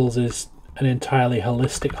hospitals is an entirely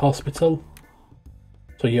holistic hospital.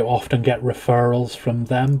 So you often get referrals from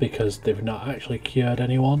them because they've not actually cured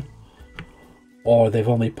anyone. Or they've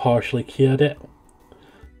only partially cured it.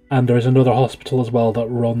 And there is another hospital as well that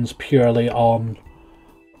runs purely on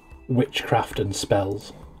witchcraft and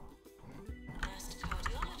spells.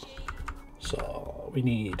 we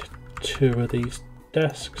need 2 of these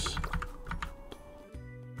desks.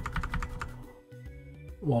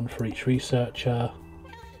 1 for each researcher.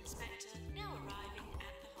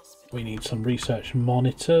 We need some research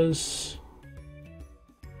monitors.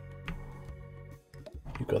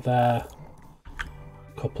 You've got there.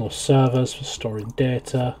 A couple of servers for storing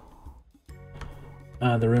data.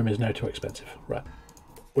 And the room is now too expensive. Right.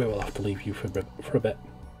 We will have to leave you for a bit.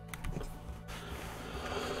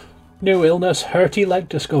 New illness, hurty leg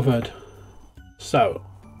discovered. So,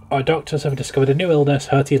 our doctors have discovered a new illness,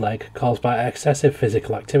 hurty leg, caused by excessive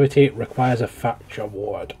physical activity. It requires a fracture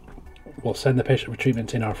ward. We'll send the patient for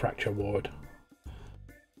treatment in our fracture ward.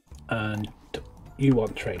 And you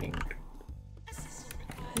want training.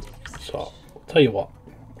 So, I'll tell you what.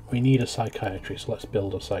 We need a psychiatry, so let's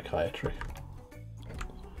build a psychiatry.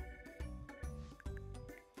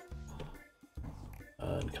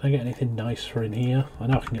 And can I get anything nice for in here? I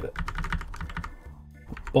know I can get it.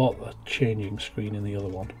 Bought the changing screen in the other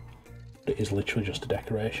one. It is literally just a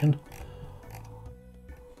decoration.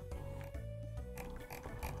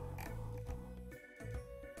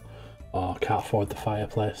 Oh, can't afford the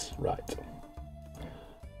fireplace. Right.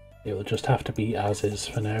 It will just have to be as is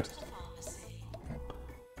for now.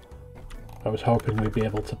 I was hoping we'd be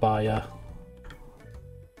able to buy a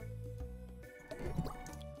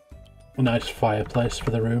nice fireplace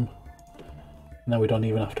for the room. Now we don't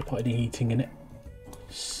even have to put any heating in it.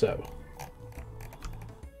 So,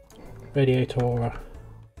 radiator,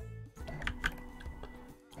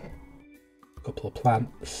 a couple of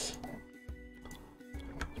plants,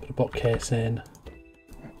 put a bookcase in,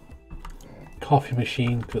 coffee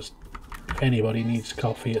machine, because if anybody needs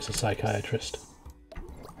coffee it's a psychiatrist.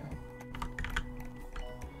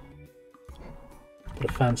 Put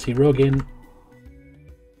a fancy rug in,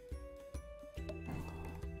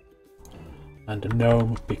 and a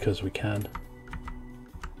gnome because we can.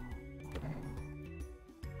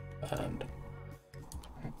 And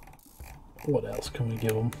what else can we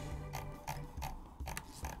give them?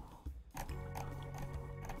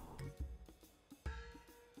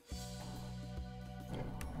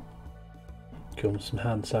 Give them some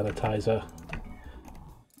hand sanitizer.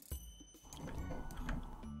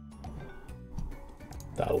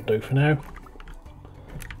 That'll do for now.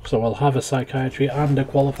 So we'll have a psychiatry and a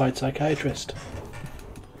qualified psychiatrist.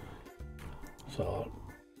 So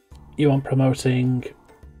you want promoting,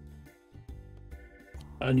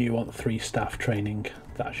 and you want 3 staff training.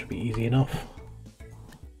 That should be easy enough.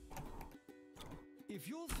 If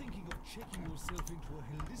you're thinking of checking yourself into a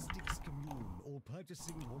holistics commune or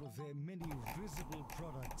purchasing one of their many visible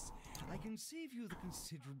products, I can save you the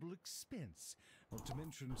considerable expense, not to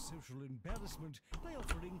mention social embarrassment, by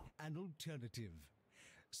offering an alternative.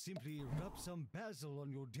 Simply rub some basil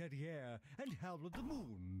on your derriere and howl at the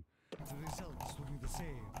moon. The results will be the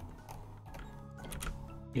same.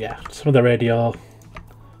 Yeah, some of the radio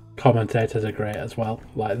commentators are great as well.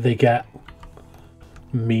 Like, they get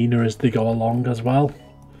meaner as they go along as well.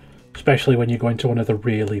 Especially when you go into one of the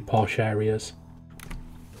really posh areas.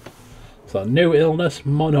 So, new illness,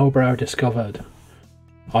 monobrow discovered.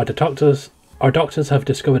 Our doctors have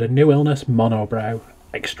discovered a new illness, monobrow.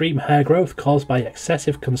 Extreme hair growth caused by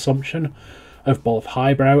excessive consumption of both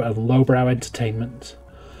highbrow and lowbrow entertainment.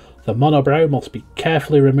 The monobrow must be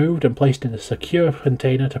carefully removed and placed in a secure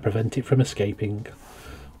container to prevent it from escaping.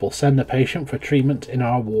 We'll send the patient for treatment in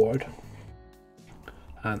our ward.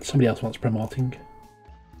 And somebody else wants promoting.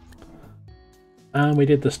 And we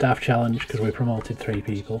did the staff challenge because we promoted 3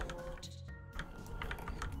 people.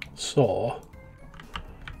 So,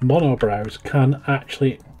 monobrows can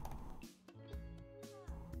actually...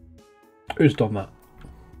 Who's done that?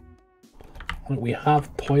 We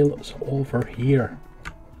have toilets over here.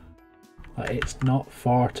 It's not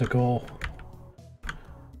far to go.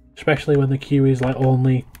 Especially when the queue is like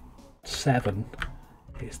only 7.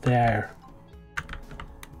 It's there.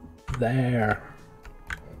 There.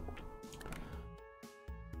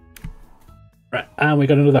 Right, and we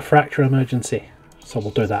got another fracture emergency. So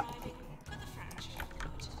we'll do that.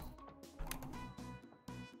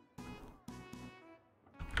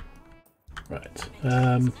 Right.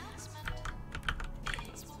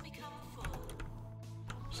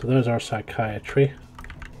 So there's our psychiatry.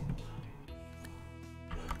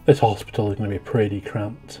 This hospital is going to be pretty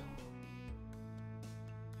cramped.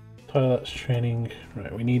 Toilets, training.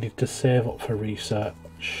 Right, we needed to save up for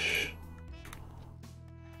research.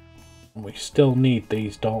 And we still need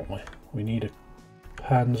these, don't we? We need a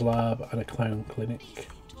PANS lab and a clown clinic.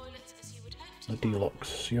 A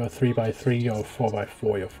deluxe. You're 3x3, you're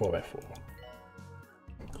 4x4, you're 4x4.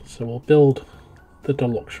 So we'll build the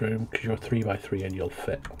deluxe room because you're 3x3 and you'll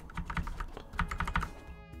fit.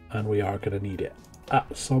 and we are going to need it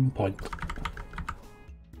at some point.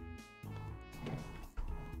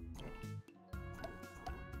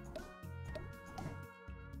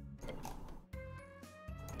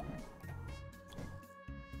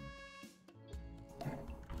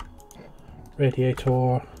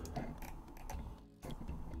 Radiator.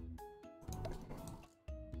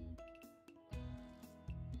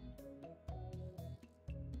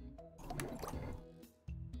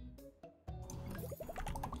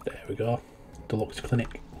 There we go. Deluxe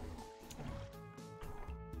clinic.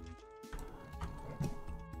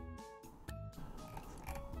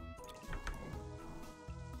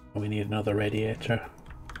 And we need another radiator.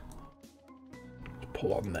 Put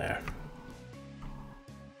one there.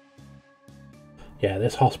 Yeah,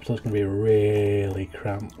 this hospital is going to be really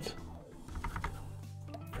cramped.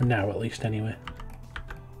 For now, at least, anyway.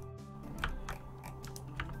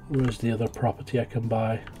 Where's the other property I can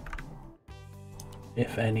buy?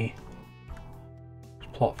 If any.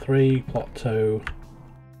 Plot 3, plot 2.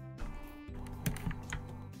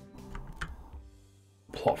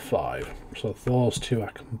 Plot 5. So those two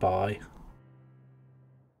I can buy.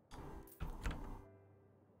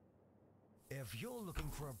 If you're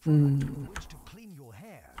looking for a product with which to clean your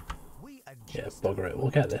hair, we Yeah, bugger it.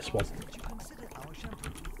 We'll get this one. consider our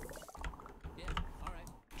shampoo. Yeah, alright.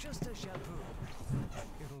 Just a shampoo.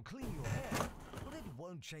 It'll clean your hair, but it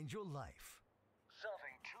won't change your life.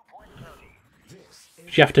 Serving 2.30. This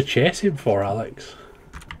Did you have to chase him for, Alex?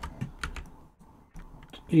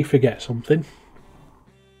 Did you forget something?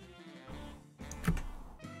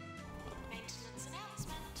 Maintenance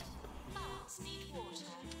announcement. Plants need water.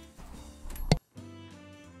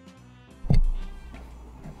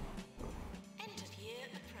 End of year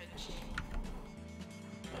approaching.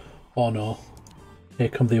 Oh no. Here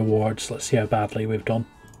come the awards. Let's see how badly we've done.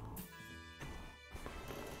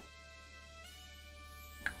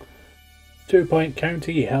 Two-Point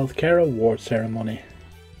County Healthcare Award Ceremony.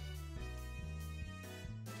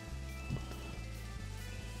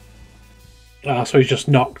 Ah, so he's just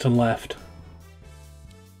knocked and left.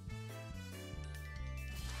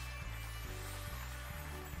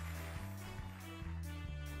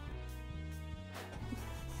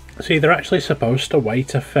 See, they're actually supposed to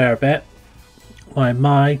wait a fair bit. Like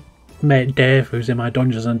my mate Dave, who's in my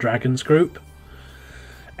Dungeons and Dragons group,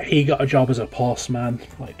 he got a job as a postman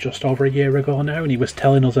like just over a year ago now, and he was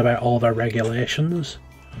telling us about all their regulations.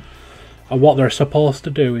 And what they're supposed to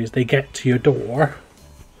do is they get to your door,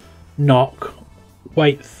 knock,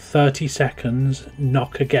 wait 30 seconds,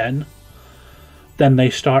 knock again, then they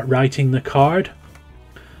start writing the card,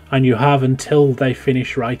 and you have until they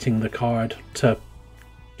finish writing the card to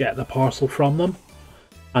get the parcel from them,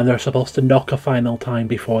 and they're supposed to knock a final time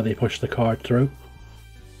before they push the card through.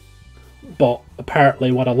 But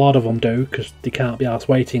apparently what a lot of them do, because they can't be asked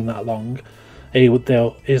waiting that long, they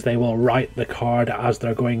will write the card as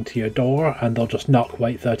they're going to your door, and they'll just knock,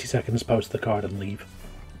 wait 30 seconds, post the card and leave.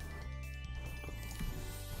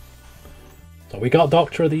 So we got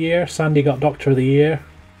Doctor of the Year, Sandy got Doctor of the Year,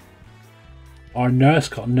 our nurse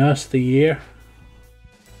got Nurse of the Year.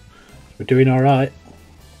 We're doing alright.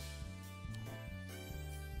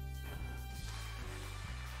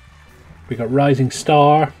 We got Rising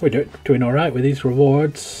Star. We're doing alright with these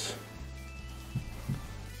rewards.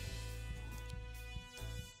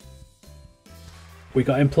 We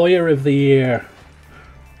got Employer of the Year.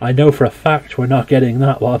 I know for a fact we're not getting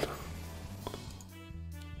that one.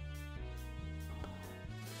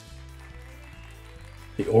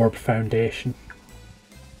 The Orb Foundation.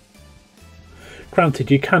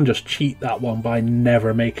 Granted, you can just cheat that one by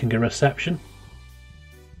never making a reception.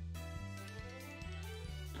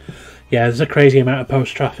 Yeah, there's a crazy amount of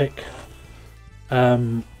post traffic.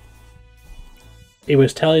 He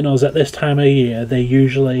was telling us at this time of year they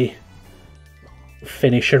usually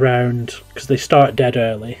finish around, because they start dead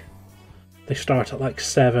early. They start at like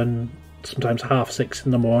 7, sometimes half 6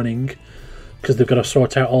 in the morning, because they've got to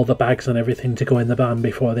sort out all the bags and everything to go in the van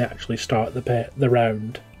before they actually start the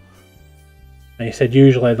round. And he said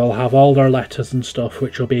usually they'll have all their letters and stuff,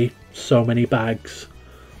 which will be so many bags,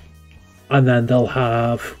 and then they'll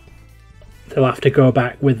have to go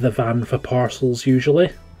back with the van for parcels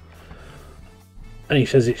usually. And he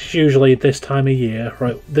says it's usually this time of year,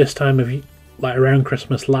 right? This time of, like around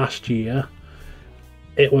Christmas last year,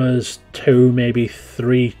 it was 2, maybe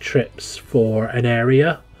 3 trips for an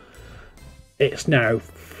area. It's now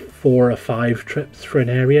 4 or 5 trips for an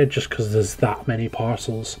area, just because there's that many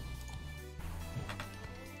parcels.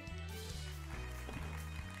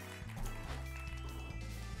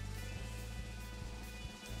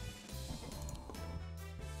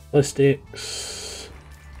 Ballistics.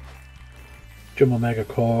 Jumbo Mega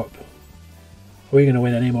Corp. Are we going to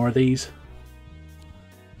win any more of these?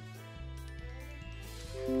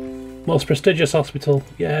 Most prestigious hospital.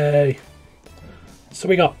 Yay! So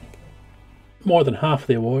we got more than half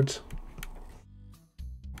the awards.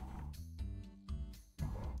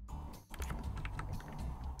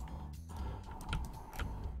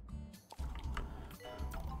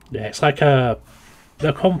 Yeah, it's like the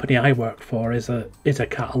company I work for is a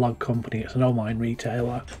catalogue company. It's an online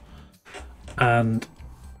retailer, and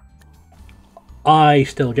I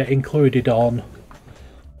still get included on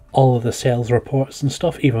all of the sales reports and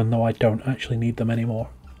stuff, even though I don't actually need them anymore.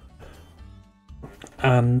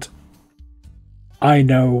 And I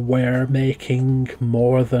know we're making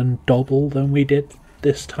more than double than we did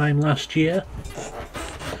this time last year.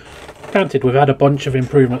 Granted, we've had a bunch of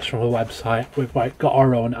improvements from the website. We've like got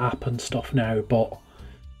our own app and stuff now, but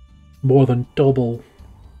more than double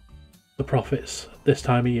the profits this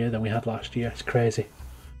time of year than we had last year. It's crazy.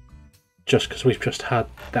 Just because we've just had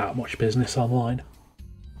that much business online.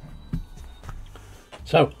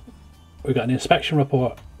 So, we've got an inspection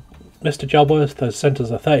report. Mr. Jobworth has sent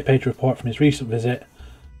us a 30-page report from his recent visit.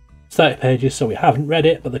 It's 30 pages, so we haven't read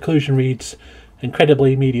it, but the conclusion reads,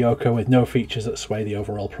 incredibly mediocre with no features that sway the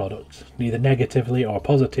overall product, neither negatively or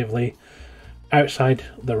positively, outside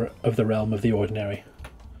of the realm of the ordinary.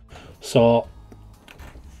 So,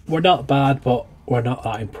 we're not bad, but we're not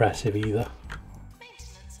that impressive either.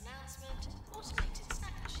 Maintenance announcement. Automated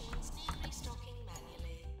snack machines need restocking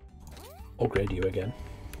manually. Upgrade you again.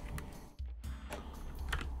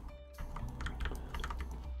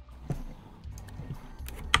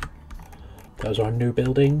 There's our new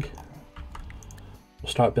building.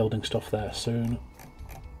 We'll start building stuff there soon.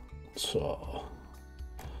 So,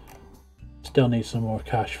 still need some more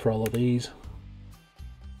cash for all of these.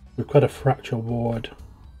 We've got a fracture ward.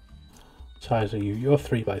 Size of you? You're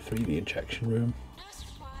 3x3, the injection room. Nurse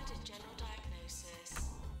required a general diagnosis.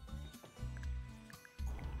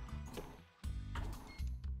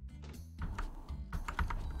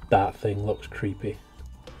 That thing looks creepy.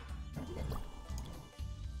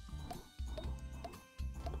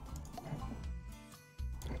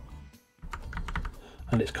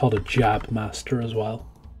 And it's called a jab master as well.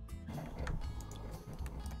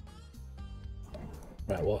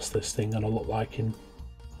 Right, what's this thing gonna look like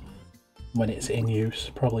when it's in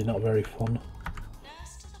use? Probably not very fun,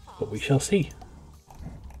 Nurse to the but we vault. shall see.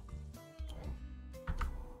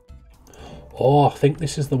 Oh, I think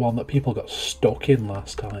this is the one that people got stuck in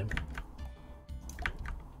last time.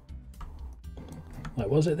 Like,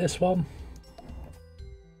 was it this one?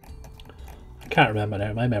 I can't remember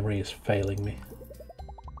now, my memory is failing me.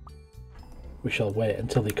 We shall wait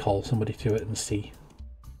until they call somebody to it and see.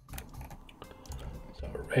 So,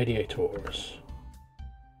 radiators.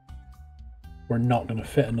 We're not going to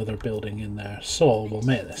fit another building in there, so we'll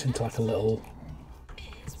make this into like a little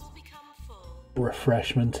Bins will become full.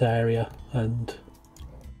 refreshment area and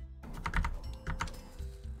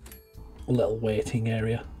a little waiting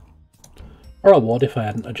area. Or I would if I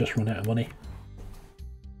hadn't just run out of money.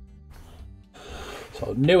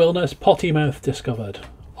 So, new illness, potty mouth discovered.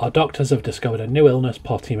 Our doctors have discovered a new illness,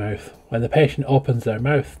 potty mouth. When the patient opens their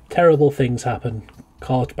mouth, terrible things happen,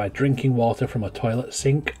 caused by drinking water from a toilet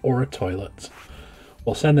sink or a toilet.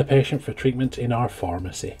 We'll send the patient for treatment in our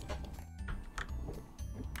pharmacy.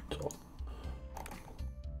 So,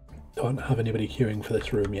 don't have anybody queuing for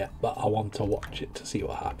this room yet, but I want to watch it to see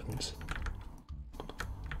what happens.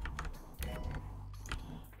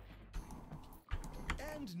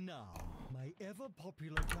 And now, my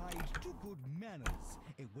ever-popular guide to good manners,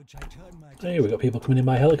 in which I turn my Hey, we got people coming in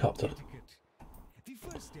by helicopter. etiquette. The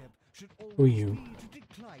first step should Who are always you? be to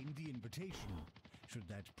decline the invitation. Should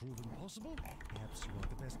that prove impossible, perhaps you are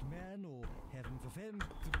the best man, or heaven forfend,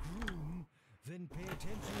 the groom, then pay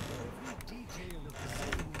attention to every detail of the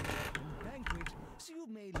ceremony and banquet, so you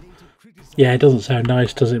may later criticize Yeah, it doesn't sound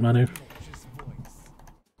nice, does it, Manu? the obnoxious voice.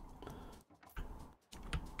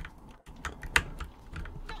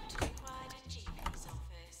 Doctor required at GP's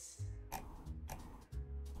office.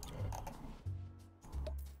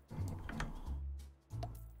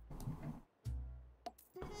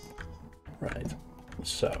 Right,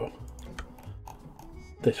 so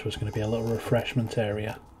this was going to be a little refreshment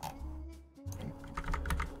area.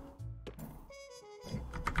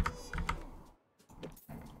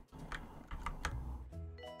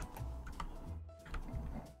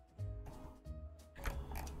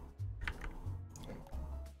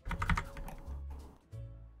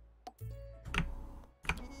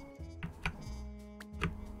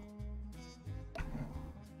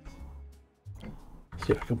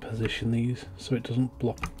 See if I can position these so it doesn't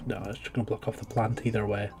block. No, it's just going to block off the plant either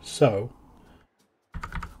way. So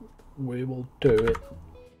we will do it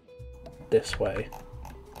this way.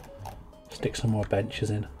 Stick some more benches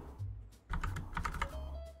in.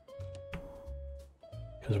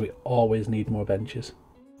 Because we always need more benches.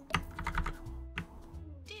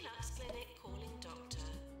 Deluxe clinic calling doctor.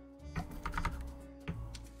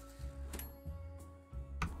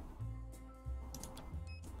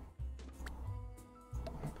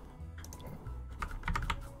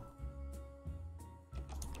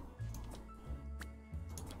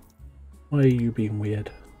 Why are you being weird?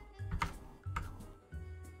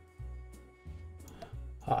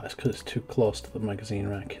 Ah, it's because it's too close to the magazine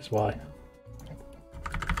rack is why.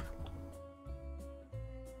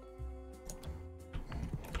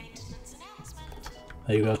 Maintenance announcement.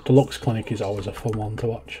 There you go, Deluxe Clinic is always a fun one to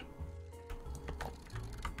watch.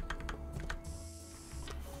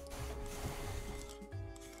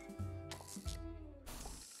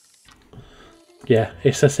 Yeah,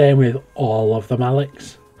 it's the same with all of them,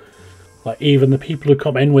 Alex. Like, even the people who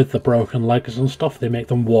come in with the broken legs and stuff, they make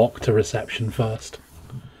them walk to reception first.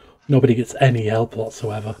 Nobody gets any help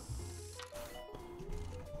whatsoever.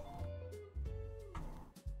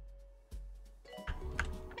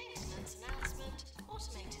 Maintenance announcement.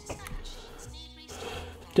 Automated snack machines need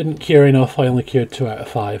restarting. Didn't cure enough, I only cured 2 out of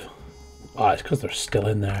 5. Ah, it's because they're still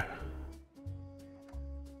in there.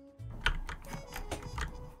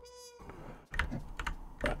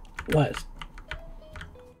 Right, let's...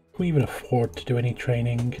 Can we even afford to do any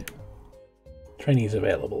training? Training's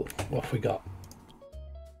available. What have we got?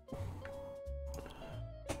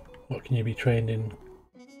 What can you be trained in?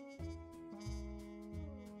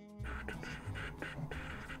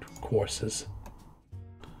 Courses.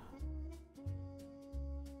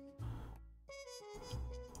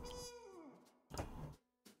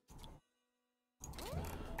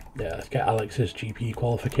 Yeah, let's get Alex's GP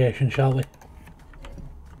qualification, shall we?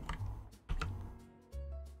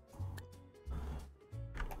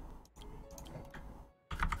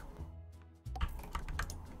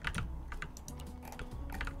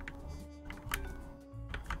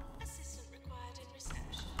 Assistant required in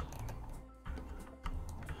reception.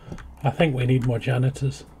 I think we need more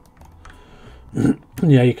janitors.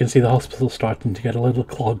 Yeah, you can see the hospital's starting to get a little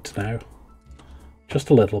clogged now. Just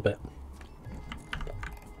a little bit.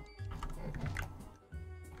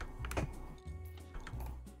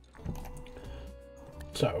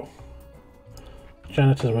 So,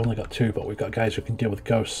 janitors have only got 2, but we've got guys who can deal with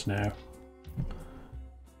ghosts now.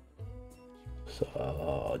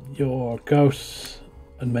 So, your ghosts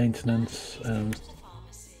and maintenance, and The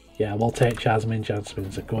pharmacy. yeah, we'll take Jasmine.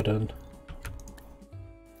 Jasmine's a good one.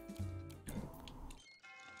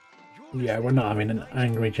 Yeah, we're not having an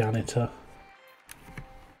angry janitor.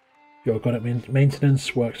 You're good at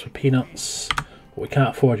maintenance, works for peanuts, but we can't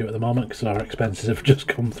afford you at the moment because our expenses have just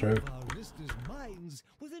come through. Our listeners' minds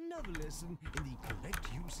with another lesson in the correct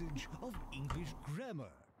usage of English grammar.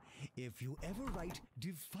 If you ever write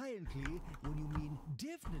defiantly when you mean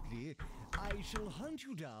definitely, I shall hunt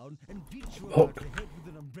you down and beat you about the head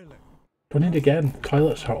with an umbrella. Done it again.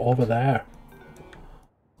 Toilets are over there.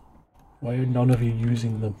 Why are none of you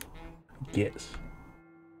using them? Gits.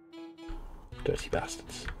 Dirty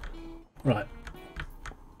bastards. Right.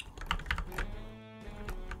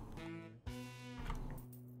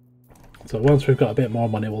 So once we've got a bit more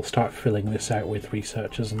money, we'll start filling this out with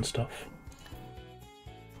researchers and stuff.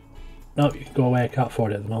 No, you can go away. I can't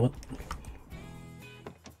afford it at the moment.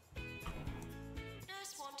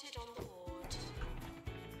 Nurse wanted on the ward.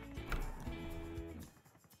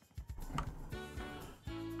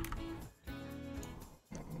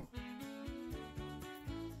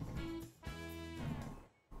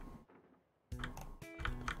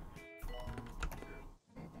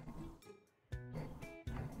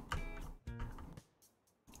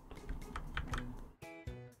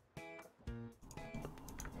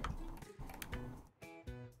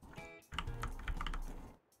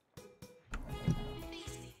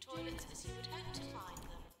 Please leave toilets as you would hope to find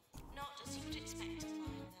them, not as you would expect to find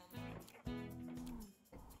them.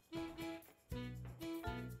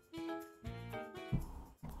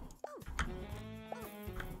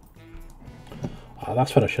 Ah,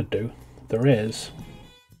 that's what I should do. There is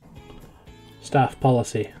staff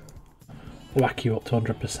policy. Whack you up to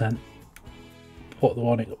 100%. Put the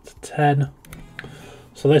warning up to 10.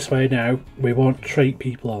 So this way now, we won't treat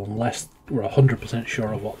people unless we're 100%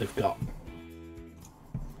 sure of what they've got.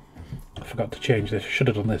 I forgot to change this. Should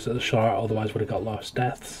have done this at the start, otherwise would have got lost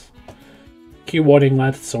deaths. Queue warning,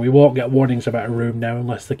 lads. So we won't get warnings about a room now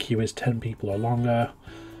unless the queue is 10 people or longer.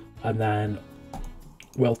 And then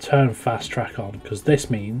we'll turn fast track on, because this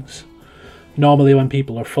means Normally when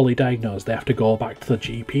people are fully diagnosed, they have to go back to the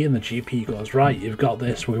GP, and the GP goes, right, you've got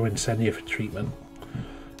this, we're going to send you for treatment.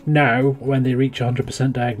 Now, when they reach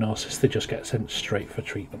 100% diagnosis, they just get sent straight for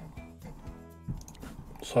treatment.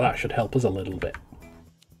 So that should help us a little bit.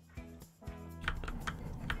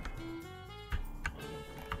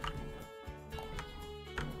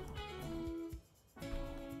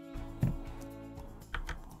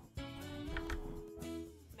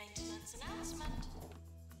 Maintenance announcement.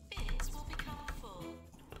 Bins will become full.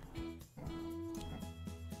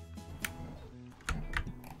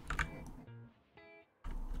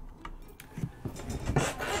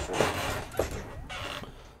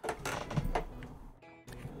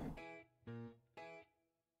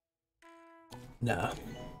 Nah,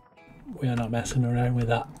 we are not messing around with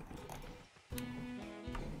that.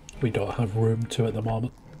 We don't have room to at the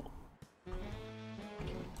moment.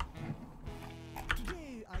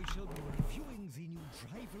 Today I shall be reviewing the new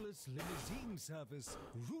driverless limousine service.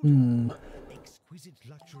 Exquisite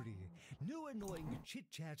luxury, no annoying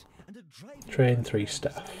chit-chat, and a driver Train 3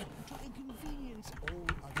 staff. to inconvenience all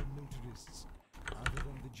other motorists. Other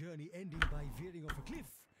than the journey ending by veering off a cliff,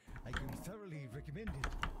 I can thoroughly recommend it.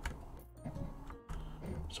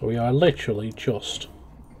 So we are literally just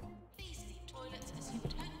These are the toilets as you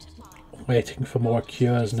would hope to find them. waiting for more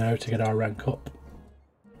cures now to get our rank up.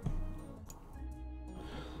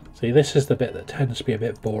 See, this is the bit that tends to be a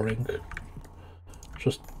bit boring.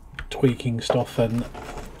 Just tweaking stuff and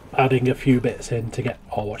adding a few bits in to get...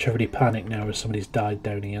 Oh, watch everybody panic now as somebody's died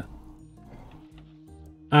down here.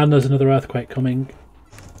 And there's another earthquake coming.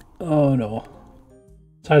 Oh no.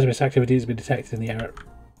 Seismic activity has been detected in the area.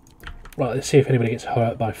 Right, let's see if anybody gets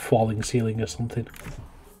hurt by falling ceiling or something.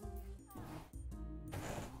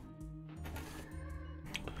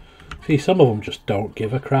 See, some of them just don't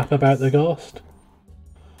give a crap about the ghost.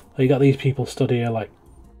 You got these people stood here like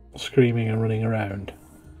screaming and running around.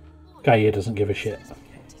 Guy here doesn't give a shit.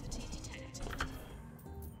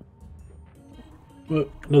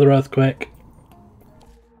 Whoa, another earthquake.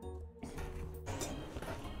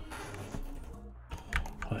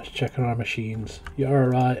 Let's check on our machines. You're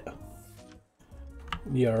alright.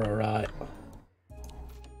 You're alright.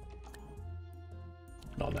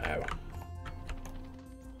 Not now.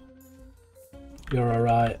 You're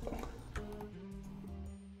alright.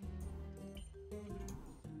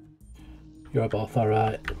 You're both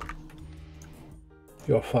alright.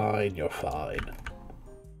 You're fine, you're fine.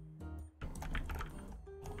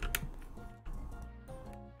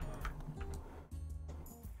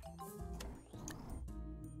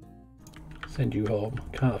 Send you home.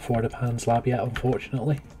 Can't afford a Pan's Lab yet,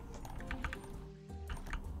 unfortunately.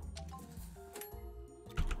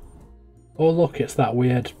 Oh look, it's that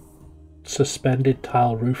weird suspended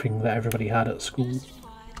tile roofing that everybody had at school.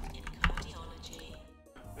 Required in cardiology.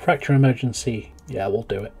 Fracture emergency. Yeah, we'll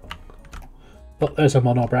do it. Look, there's a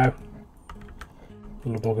monobrow.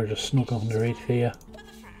 Little bugger just snug underneath here. For the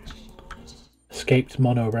fraction. Escaped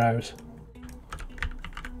monobrows.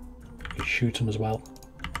 You can shoot them as well.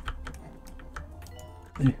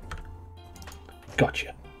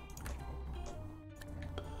 Gotcha.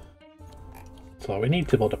 So we need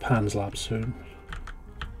to build a Pan's Lab soon.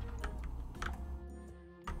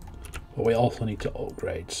 But we also need to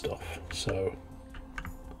upgrade stuff, so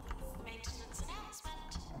Maintenance announcement.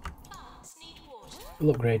 Plants need water.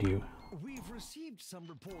 we'll upgrade you. We've received some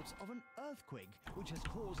reports of an earthquake which has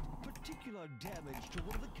caused particular damage to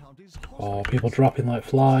one of the county's Oh, hospitals. people dropping like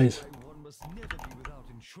flies. One must never be without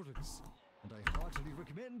insurance. And I heartily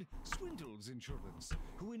recommend Swindle's Insurance,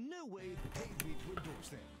 who in no way paid me to endorse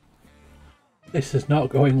them. This is not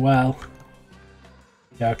going well.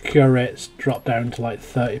 Yeah, our cure rates dropped down to like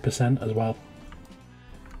 30% as well.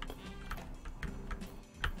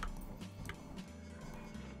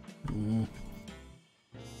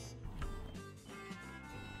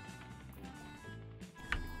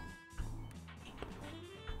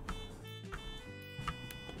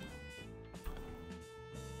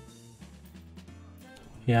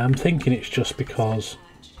 Yeah, I'm thinking it's just because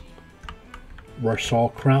we're so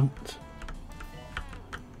cramped.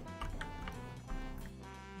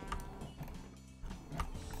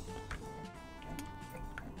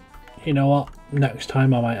 You know what? Next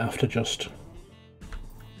time I might have to just...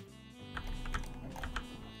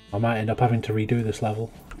 I might end up having to redo this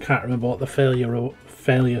level. Can't remember what the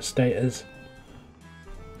failure state is.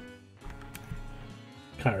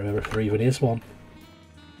 Can't remember if there even is one.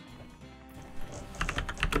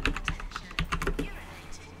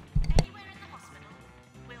 Urinating anywhere in the hospital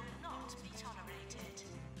will not be tolerated.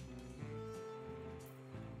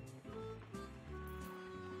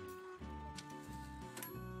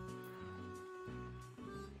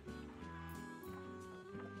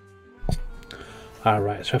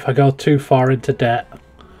 Alright, so if I go too far into debt,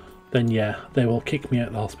 then yeah, they will kick me out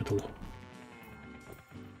of the hospital.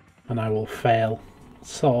 And I will fail.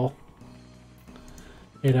 So,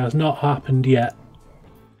 it has not happened yet.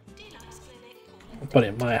 But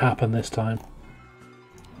it might happen this time.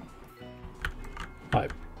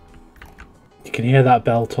 Like, you can hear that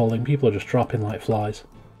bell tolling, people are just dropping like flies.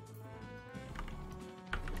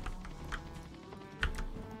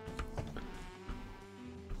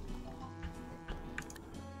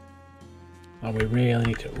 And we really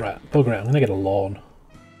need to... Right, bugger it, I'm going to get a lawn.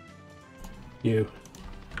 You.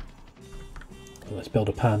 Let's build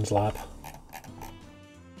a Pan's lab.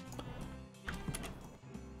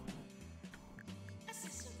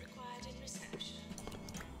 Assistant required in reception.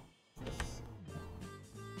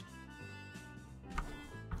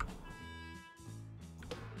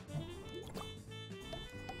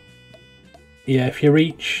 Yeah, if you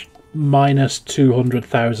reach minus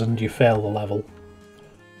 200,000, you fail the level.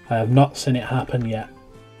 I have not seen it happen yet.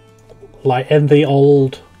 Like in the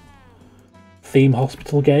old Theme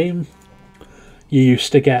Hospital game, you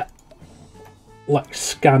used to get like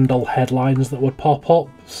scandal headlines that would pop up.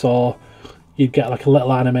 So you'd get like a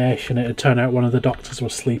little animation, it'd turn out one of the doctors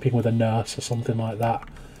was sleeping with a nurse or something like that.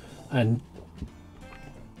 And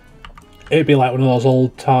it'd be like one of those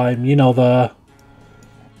old time, you know, the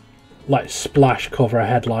like splash cover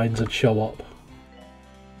headlines would show up.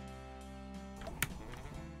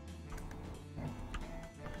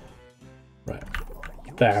 Right,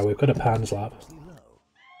 there, we've got a Pan's lab.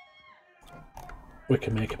 We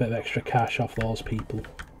can make a bit of extra cash off those people.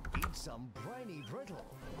 Eat some briny brittle.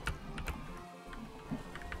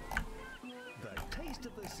 The taste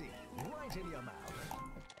of the sea, right in your mouth.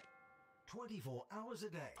 24 hours a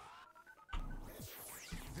day.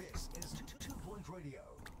 This is 2 Point Radio.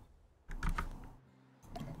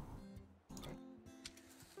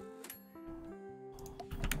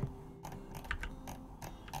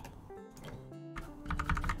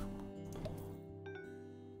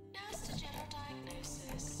 Nurse to general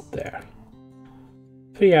diagnosis. There.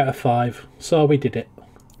 3 out of 5, so we did it.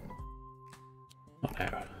 Not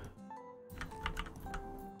now.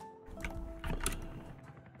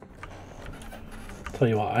 Tell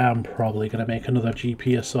you what, I am probably going to make another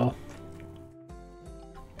GP or so.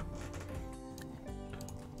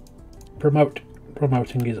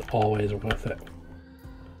 Promoting is always worth it.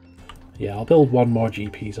 Yeah, I'll build one more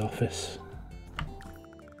GP's office.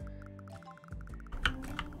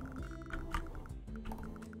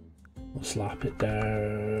 We'll slap it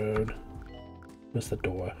down. Where's the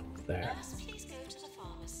door? There. Nurse, please go to the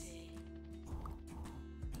pharmacy.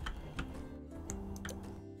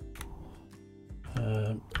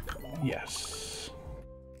 Yes.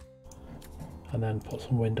 And then put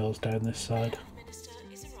some windows down this side. Health minister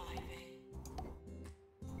is arriving.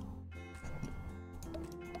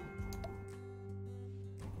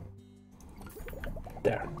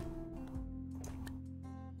 There.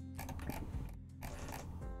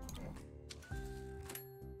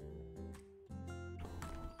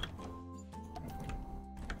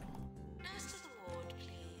 Nurse to the ward,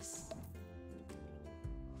 please.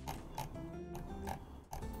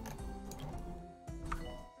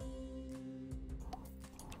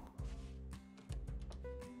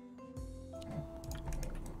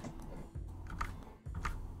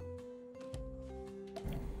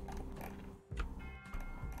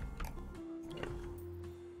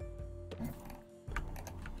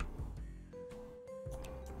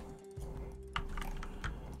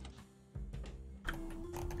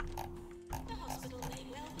 The hospital may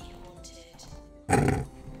well be haunted.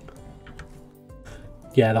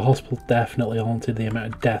 Yeah, the hospital definitely haunted, the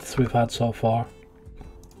amount of deaths we've had so far.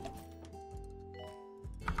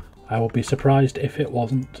 I would be surprised if it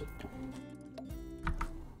wasn't.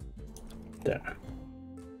 There.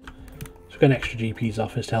 So we've got an extra GP's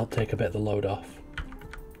office to help take a bit of the load off.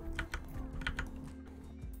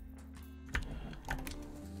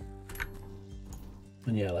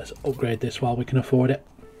 And yeah, let's upgrade this while we can afford it.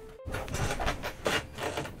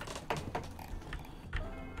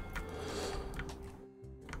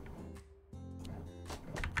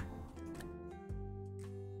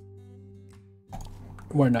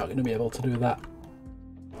 We're not going to be able to do that.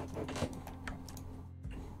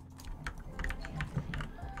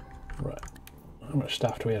 Right. How much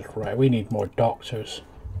staff do we have? Right, we need more doctors.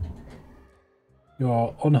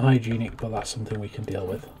 You're unhygienic, but that's something we can deal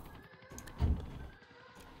with.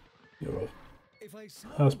 You're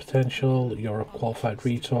has potential, you're a qualified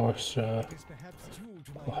resource,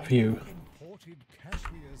 what have you?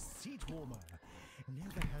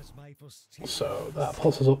 So that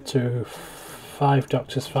puts us up to 5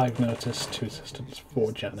 doctors, 5 nurses, 2 assistants,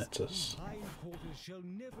 4 janitors. shall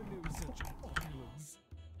never know such opulence.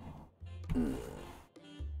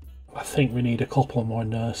 I think we need a couple more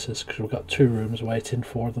nurses because we've got 2 rooms waiting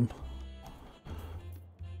for them.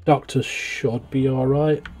 Doctors should be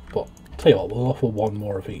alright, but tell you what, we'll offer 1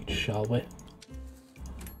 more of each, shall we?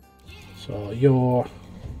 So we'll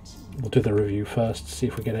do the review first, see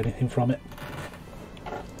if we get anything from it.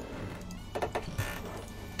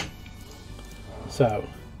 So,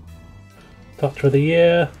 Doctor of the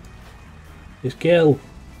Year is Gil.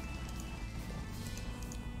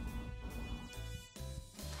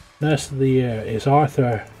 Nurse of the Year is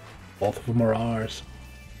Arthur. Both of them are ours.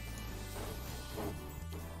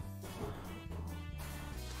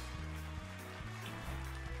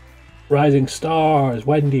 Rising Star is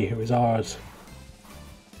Wendy, who is ours.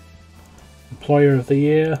 Employer of the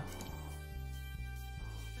Year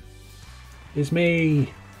is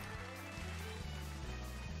me.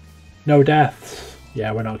 No deaths.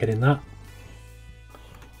 Yeah, we're not getting that.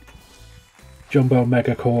 Jumbo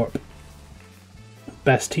Megacorp.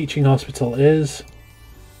 Best teaching hospital is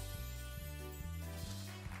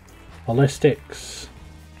Holistics.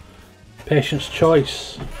 Patient's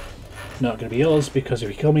choice. Not going to be us, because if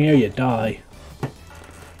you come here you die.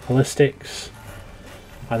 Holistics.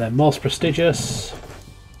 And then most prestigious,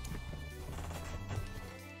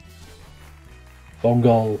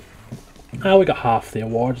 Bungle. Oh, we got half the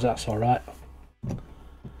awards, that's alright.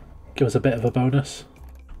 Give us a bit of a bonus.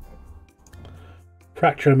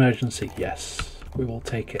 Fracture emergency, yes, we will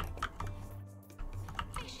take it.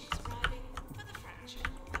 Patients arriving for the fracture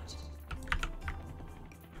ward.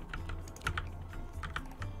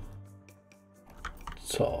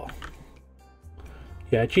 So,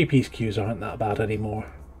 yeah, GP's queues aren't that bad anymore.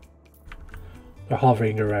 They're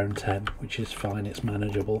hovering around 10, which is fine, it's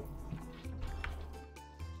manageable.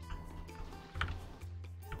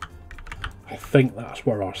 I think that's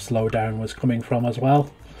where our slowdown was coming from as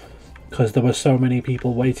well, because there were so many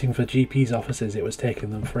people waiting for GP's offices, it was taking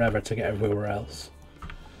them forever to get everywhere else.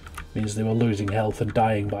 Means they were losing health and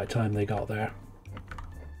dying by the time they got there.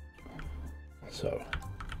 So,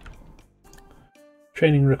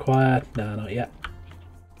 training required? Nah, not yet.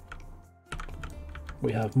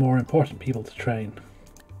 We have more important people to train.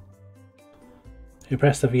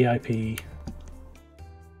 Impress the VIP.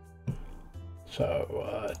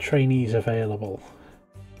 So, trainees available.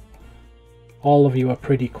 All of you are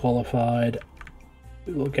pretty qualified.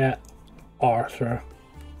 We will get Arthur.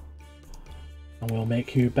 And we'll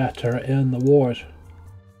make you better in the ward.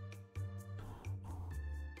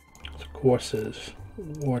 So courses.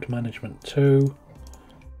 Ward management 2.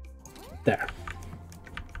 There.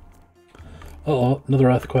 Uh-oh,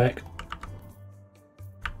 another earthquake.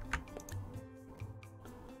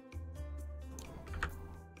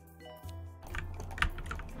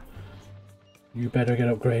 You better get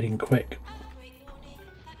upgrading quick. Outbreak warning.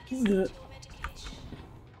 That is medication.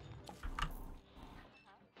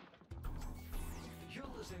 You're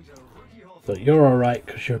listening to Ricky Hawthorne So you're alright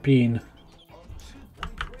because you're being on 2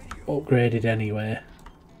 Point Radio. upgraded anyway.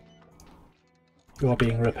 You're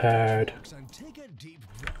being repaired. And take a deep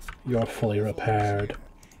breath. You're fully repaired.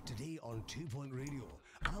 Today on 2 Point Radio,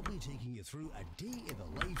 I'll be taking you through a day in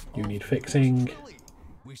the life You of need fixing. Billy.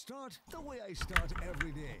 We start the way I start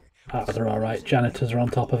every day. Ah, they're alright. Janitors are on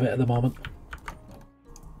top of it at the moment.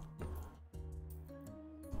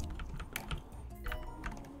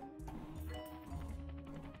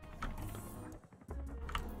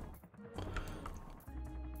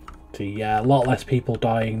 See, yeah, a lot less people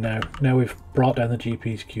dying now. Now we've brought down the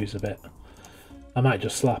GP's queues a bit. I might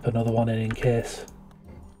just slap another one in case.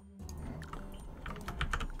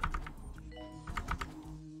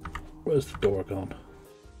 Where's the door gone?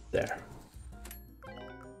 There.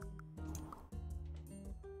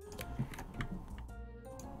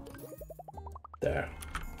 There.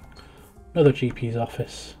 Another GP's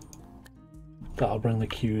office. That'll bring the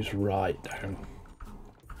queues right down.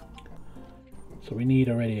 So we need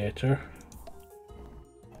a radiator.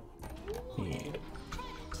 Need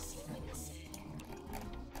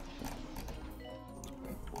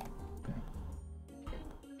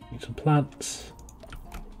some plants.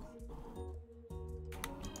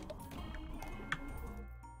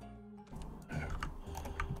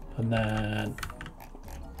 And then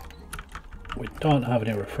we don't have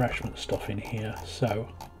any refreshment stuff in here, so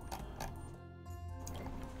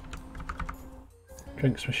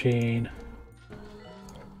drinks machine.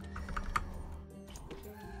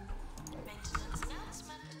 Maintenance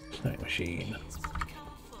announcement. Snack machine. Bins will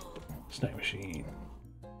become full. Snack machine.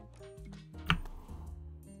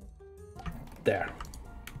 There.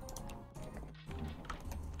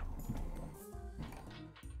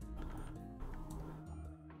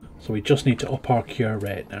 So So we just need to up our cure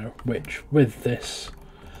rate now, which with this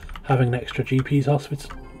having an extra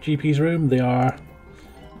GP's room, they are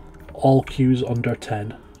all queues under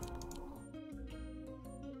 10.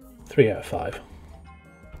 3 out of 5.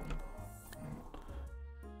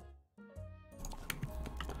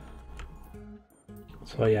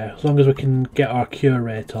 So yeah, as long as we can get our cure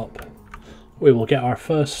rate up, we will get our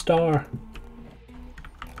first star.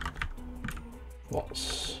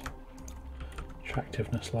 What's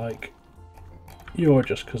attractiveness like? You're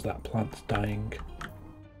just because that plant's dying.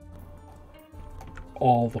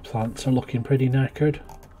 All the plants are looking pretty knackered.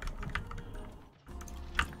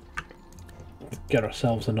 Get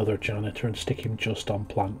ourselves another janitor and stick him just on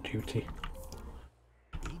plant duty.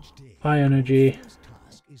 High energy.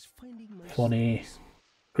 Funny.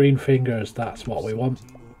 Green fingers, that's what we want.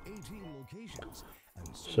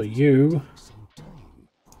 So you...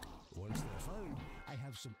 Once they're found, I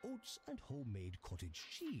have some oats and homemade cottage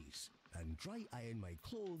cheese, and dry iron my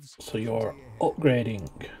clothes. So you're upgrading.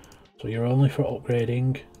 So you're only for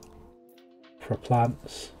upgrading, for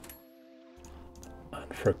plants,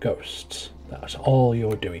 and for ghosts. That's all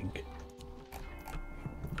you're doing.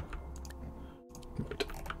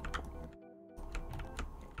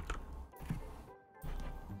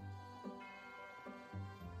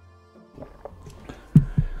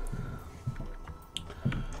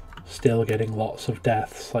 Still getting lots of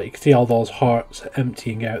deaths. Like you can see all those hearts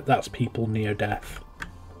emptying out. That's people near death.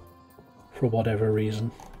 For whatever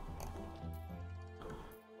reason.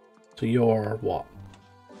 So you're what?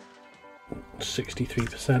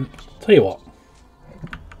 63%. Tell you what.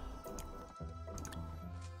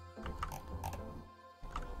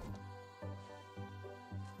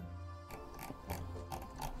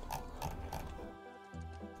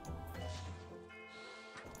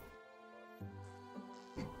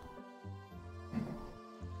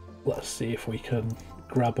 Let's see if we can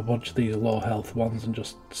grab a bunch of these low health ones and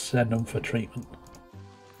just send them for treatment.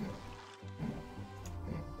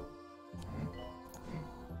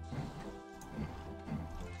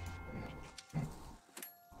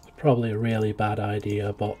 It's probably a really bad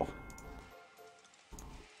idea, but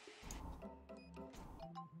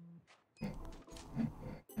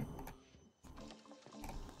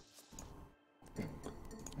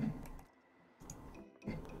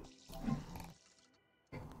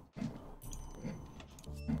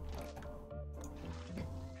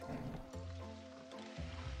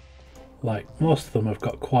like most of them have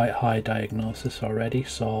got quite high diagnosis already,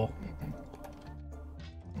 so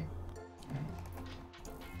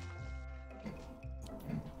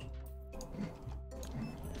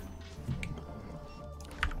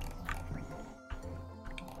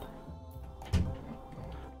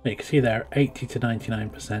you can see they're 80 to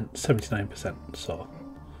 99%, 79%, so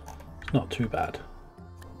it's not too bad.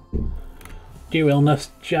 New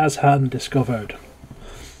illness, jazz hand discovered.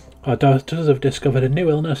 Our doctors have discovered a new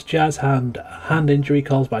illness, jazz hand injury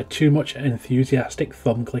caused by too much enthusiastic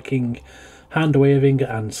thumb clicking, hand waving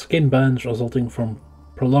and skin burns resulting from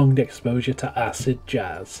prolonged exposure to acid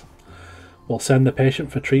jazz. We'll send the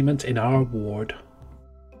patient for treatment in our ward.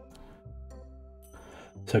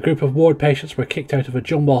 So a group of ward patients were kicked out of a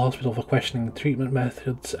jumble hospital for questioning treatment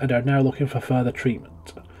methods and are now looking for further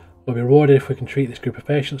treatment. We'll be rewarded if we can treat this group of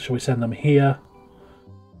patients. Shall we send them here?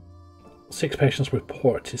 6 patients with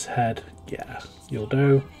Portishead. Yeah, you'll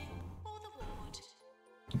do.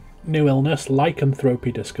 New illness,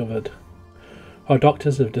 lycanthropy discovered. Our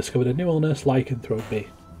doctors have discovered a new illness, lycanthropy.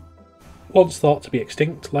 Once thought to be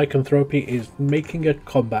extinct, lycanthropy is making a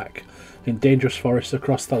comeback in dangerous forests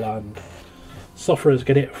across the land. Sufferers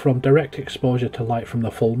get it from direct exposure to light from the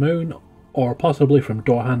full moon, or possibly from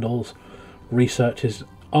door handles. Research is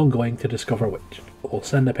ongoing to discover which. We'll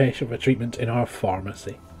send the patient for treatment in our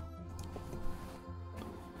pharmacy.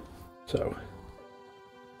 So,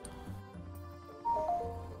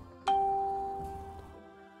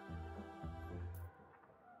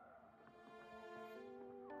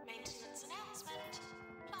 Maintenance announcement.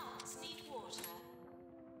 Plants need water.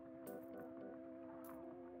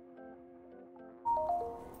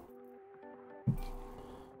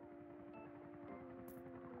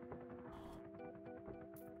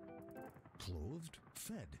 Clothed,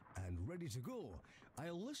 fed, and ready to go,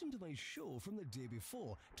 I'll listen to my show from the day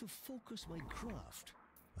before to focus my craft.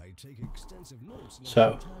 I take extensive notes and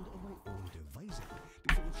So. shorthand on my own devising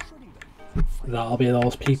before shredding them. and filing that'll be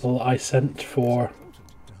those people I sent for important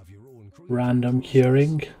to have your own crew. random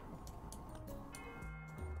curing.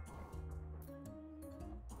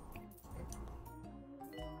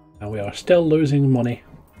 And we are still losing money.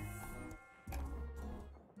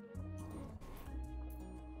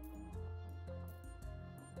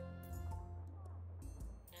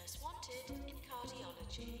 Nurse 1,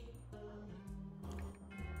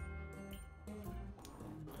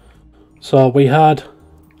 So we had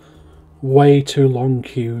way too long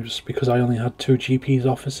queues because I only had 2 GP's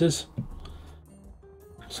offices.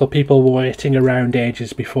 So people were waiting around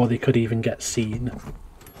ages before they could even get seen.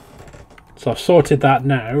 So I've sorted that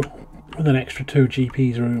now with an extra 2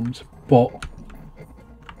 GP's rooms, but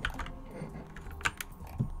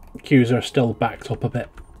queues are still backed up a bit.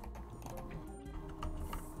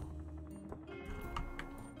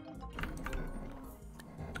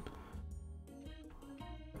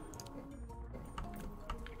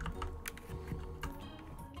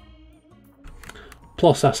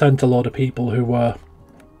 Plus I sent a lot of people who were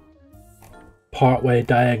partway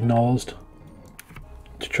diagnosed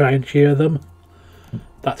to try and cheer them.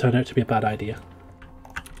 That turned out to be a bad idea.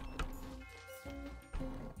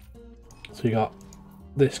 So you got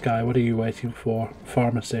this guy, what are you waiting for?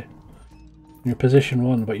 Pharmacy. You're position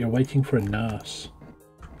 1, but you're waiting for a nurse.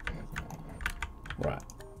 Right.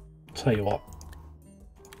 Tell you what.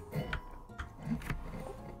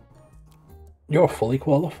 You're fully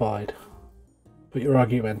qualified, but you're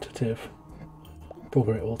argumentative.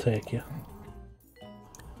 Bugger it will take you.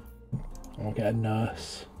 And we'll get a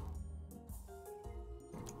nurse.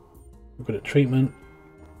 We're good at treatment.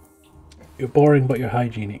 You're boring, but you're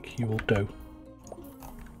hygienic. You will do.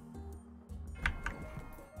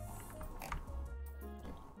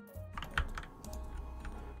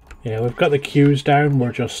 Yeah, we've got the queues down.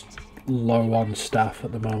 We're just low on staff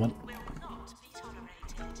at the moment.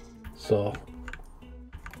 So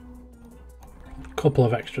a couple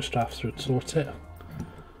of extra staffs would sort it.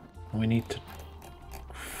 And we need to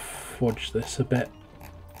fudge this a bit.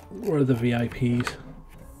 Where are the VIPs?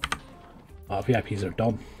 Oh, VIPs are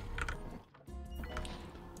done.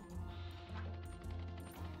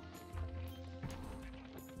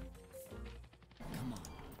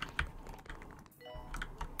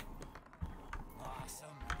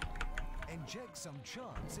 Inject some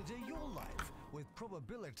chance into your life with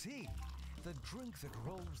probability. The drink that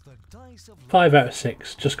rolls the dice of 5 out of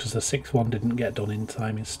 6, just because the 6th one didn't get done in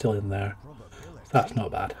time is still in there. That's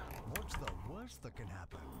not bad. What's the worst that can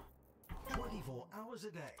happen? 24 hours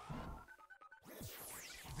a day.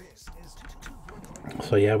 This is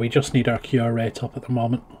So yeah, we just need our cure rate up at the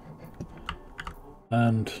moment.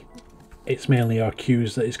 And it's mainly our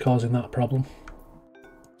queues that is causing that problem.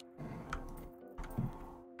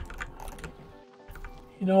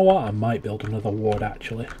 You know what? I might build another ward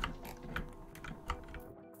actually.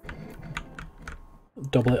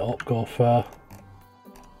 Double it up, go for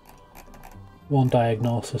 1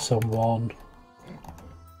 diagnosis and 1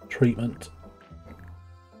 treatment.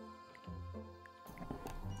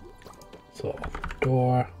 So,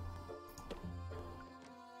 door.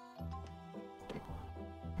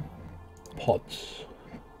 Pods.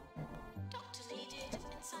 Doctors needed in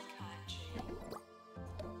psychiatry.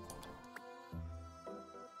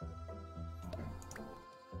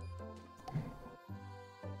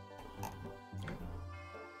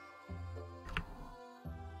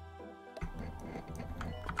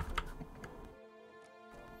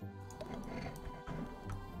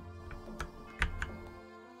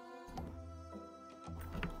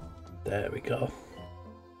 There we go.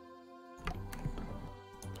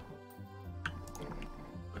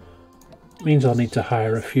 Means I'll need to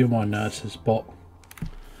hire a few more nurses, but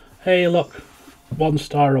hey look,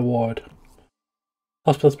 1-star award.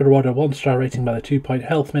 Hospital's been awarded a 1-star rating by the 2-point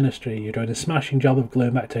health ministry. You're doing a smashing job of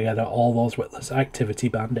gluing back together all those witless activity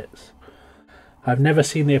bandits. I've never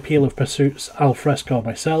seen the appeal of pursuits al fresco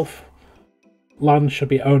myself. Land should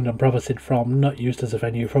be owned and profited from, not used as a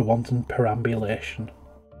venue for wanton perambulation.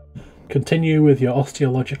 Continue with your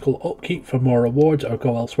osteological upkeep for more rewards or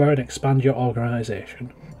go elsewhere and expand your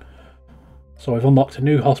organisation. So we've unlocked a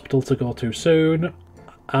new hospital to go to soon,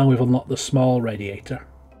 and we've unlocked the small radiator.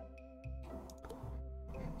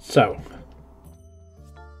 So,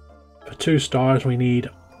 for 2 stars we need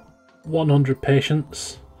 100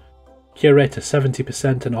 patients, cure rate of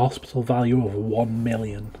 70% and a hospital value of 1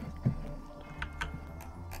 million.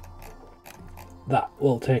 That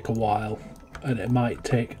will take a while. And it might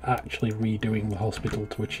take actually redoing the hospital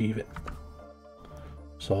to achieve it.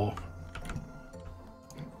 So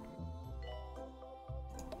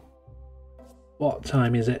what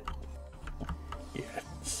time is it? Yeah,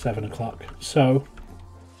 it's 7 o'clock. So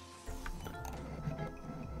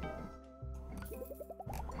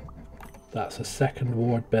that's a 2nd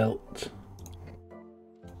ward built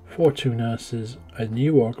for 2 nurses, and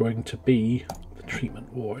you are going to be the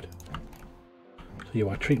treatment ward. So you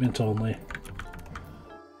are treatment only.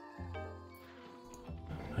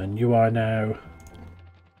 And you are now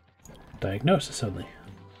diagnosis only.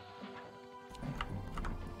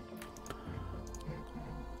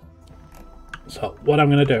 So what I'm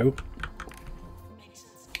going to do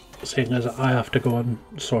seeing as I have to go and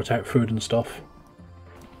sort out food and stuff,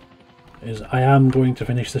 is I am going to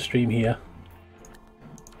finish the stream here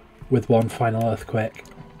with one final earthquake.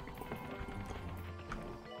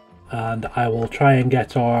 And I will try and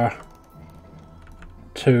get our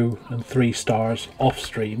 2 and 3 stars off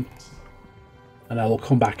stream, and I will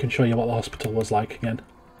come back and show you what the hospital was like again.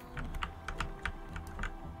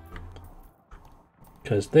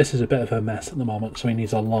 Because this is a bit of a mess at the moment, so he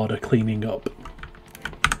needs a lot of cleaning up.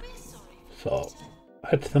 So,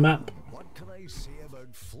 head to the map. What can I say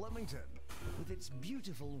about Flemington? With its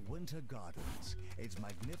beautiful winter gardens, its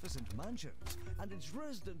magnificent mansions, and its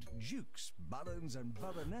resident dukes, barons and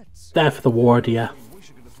baronets. There for the ward, yeah. I wish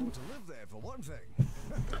I could afford to live there for one thing.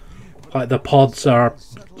 Like, the pods are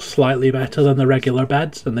slightly better than the regular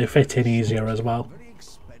beds, and they fit in easier as well. Very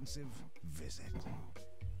expensive visit.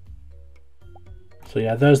 So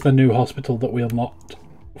yeah, there's the new hospital that we unlocked.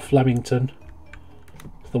 Flemington.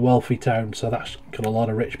 The wealthy town, so that's got a lot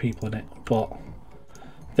of rich people in it. But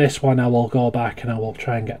this one I will go back and I will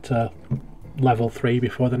try and get to level 3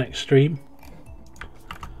 before the next stream.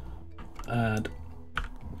 And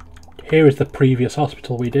here is the previous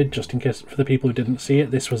hospital we did, just in case for the people who didn't see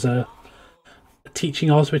it. This was a teaching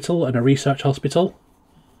hospital and a research hospital.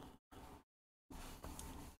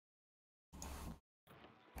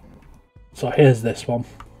 So here's this one.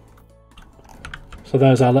 So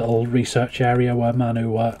there's our little research area where Manu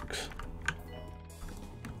works.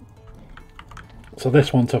 So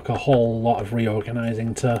this one took a whole lot of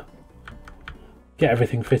reorganising to get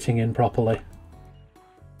everything fitting in properly.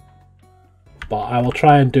 But I will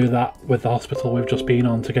try and do that with the hospital we've just been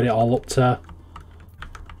on to get it all up to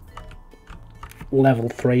level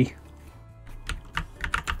 3.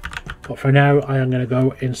 But for now I am going to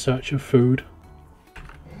go in search of food.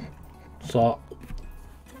 So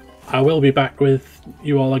I will be back with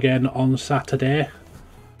you all again on Saturday,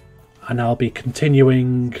 and I'll be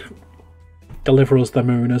continuing Deliver Us the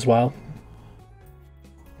Moon as well.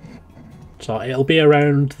 So it'll be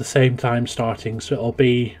around the same time starting, so it'll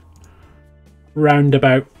be round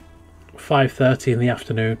about 5:30 in the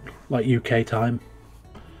afternoon, like UK time.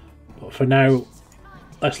 But for now,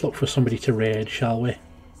 let's look for somebody to raid, shall we?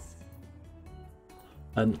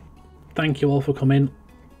 And thank you all for coming.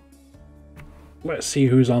 Let's see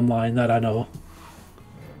who's online that I know.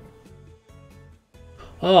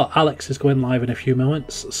 Oh, Alex is going live in a few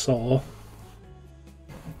moments, so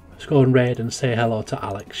let's go and raid and say hello to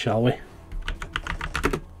Alex, shall we?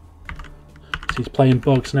 So he's playing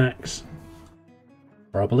Bug Snacks.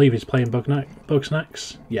 Or I believe he's playing Bug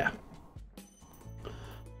Snacks. Yeah.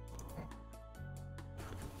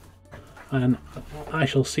 And I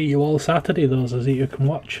shall see you all Saturday, those of you who can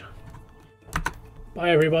watch. Bye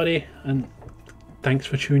everybody, and thanks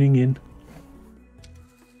for tuning in.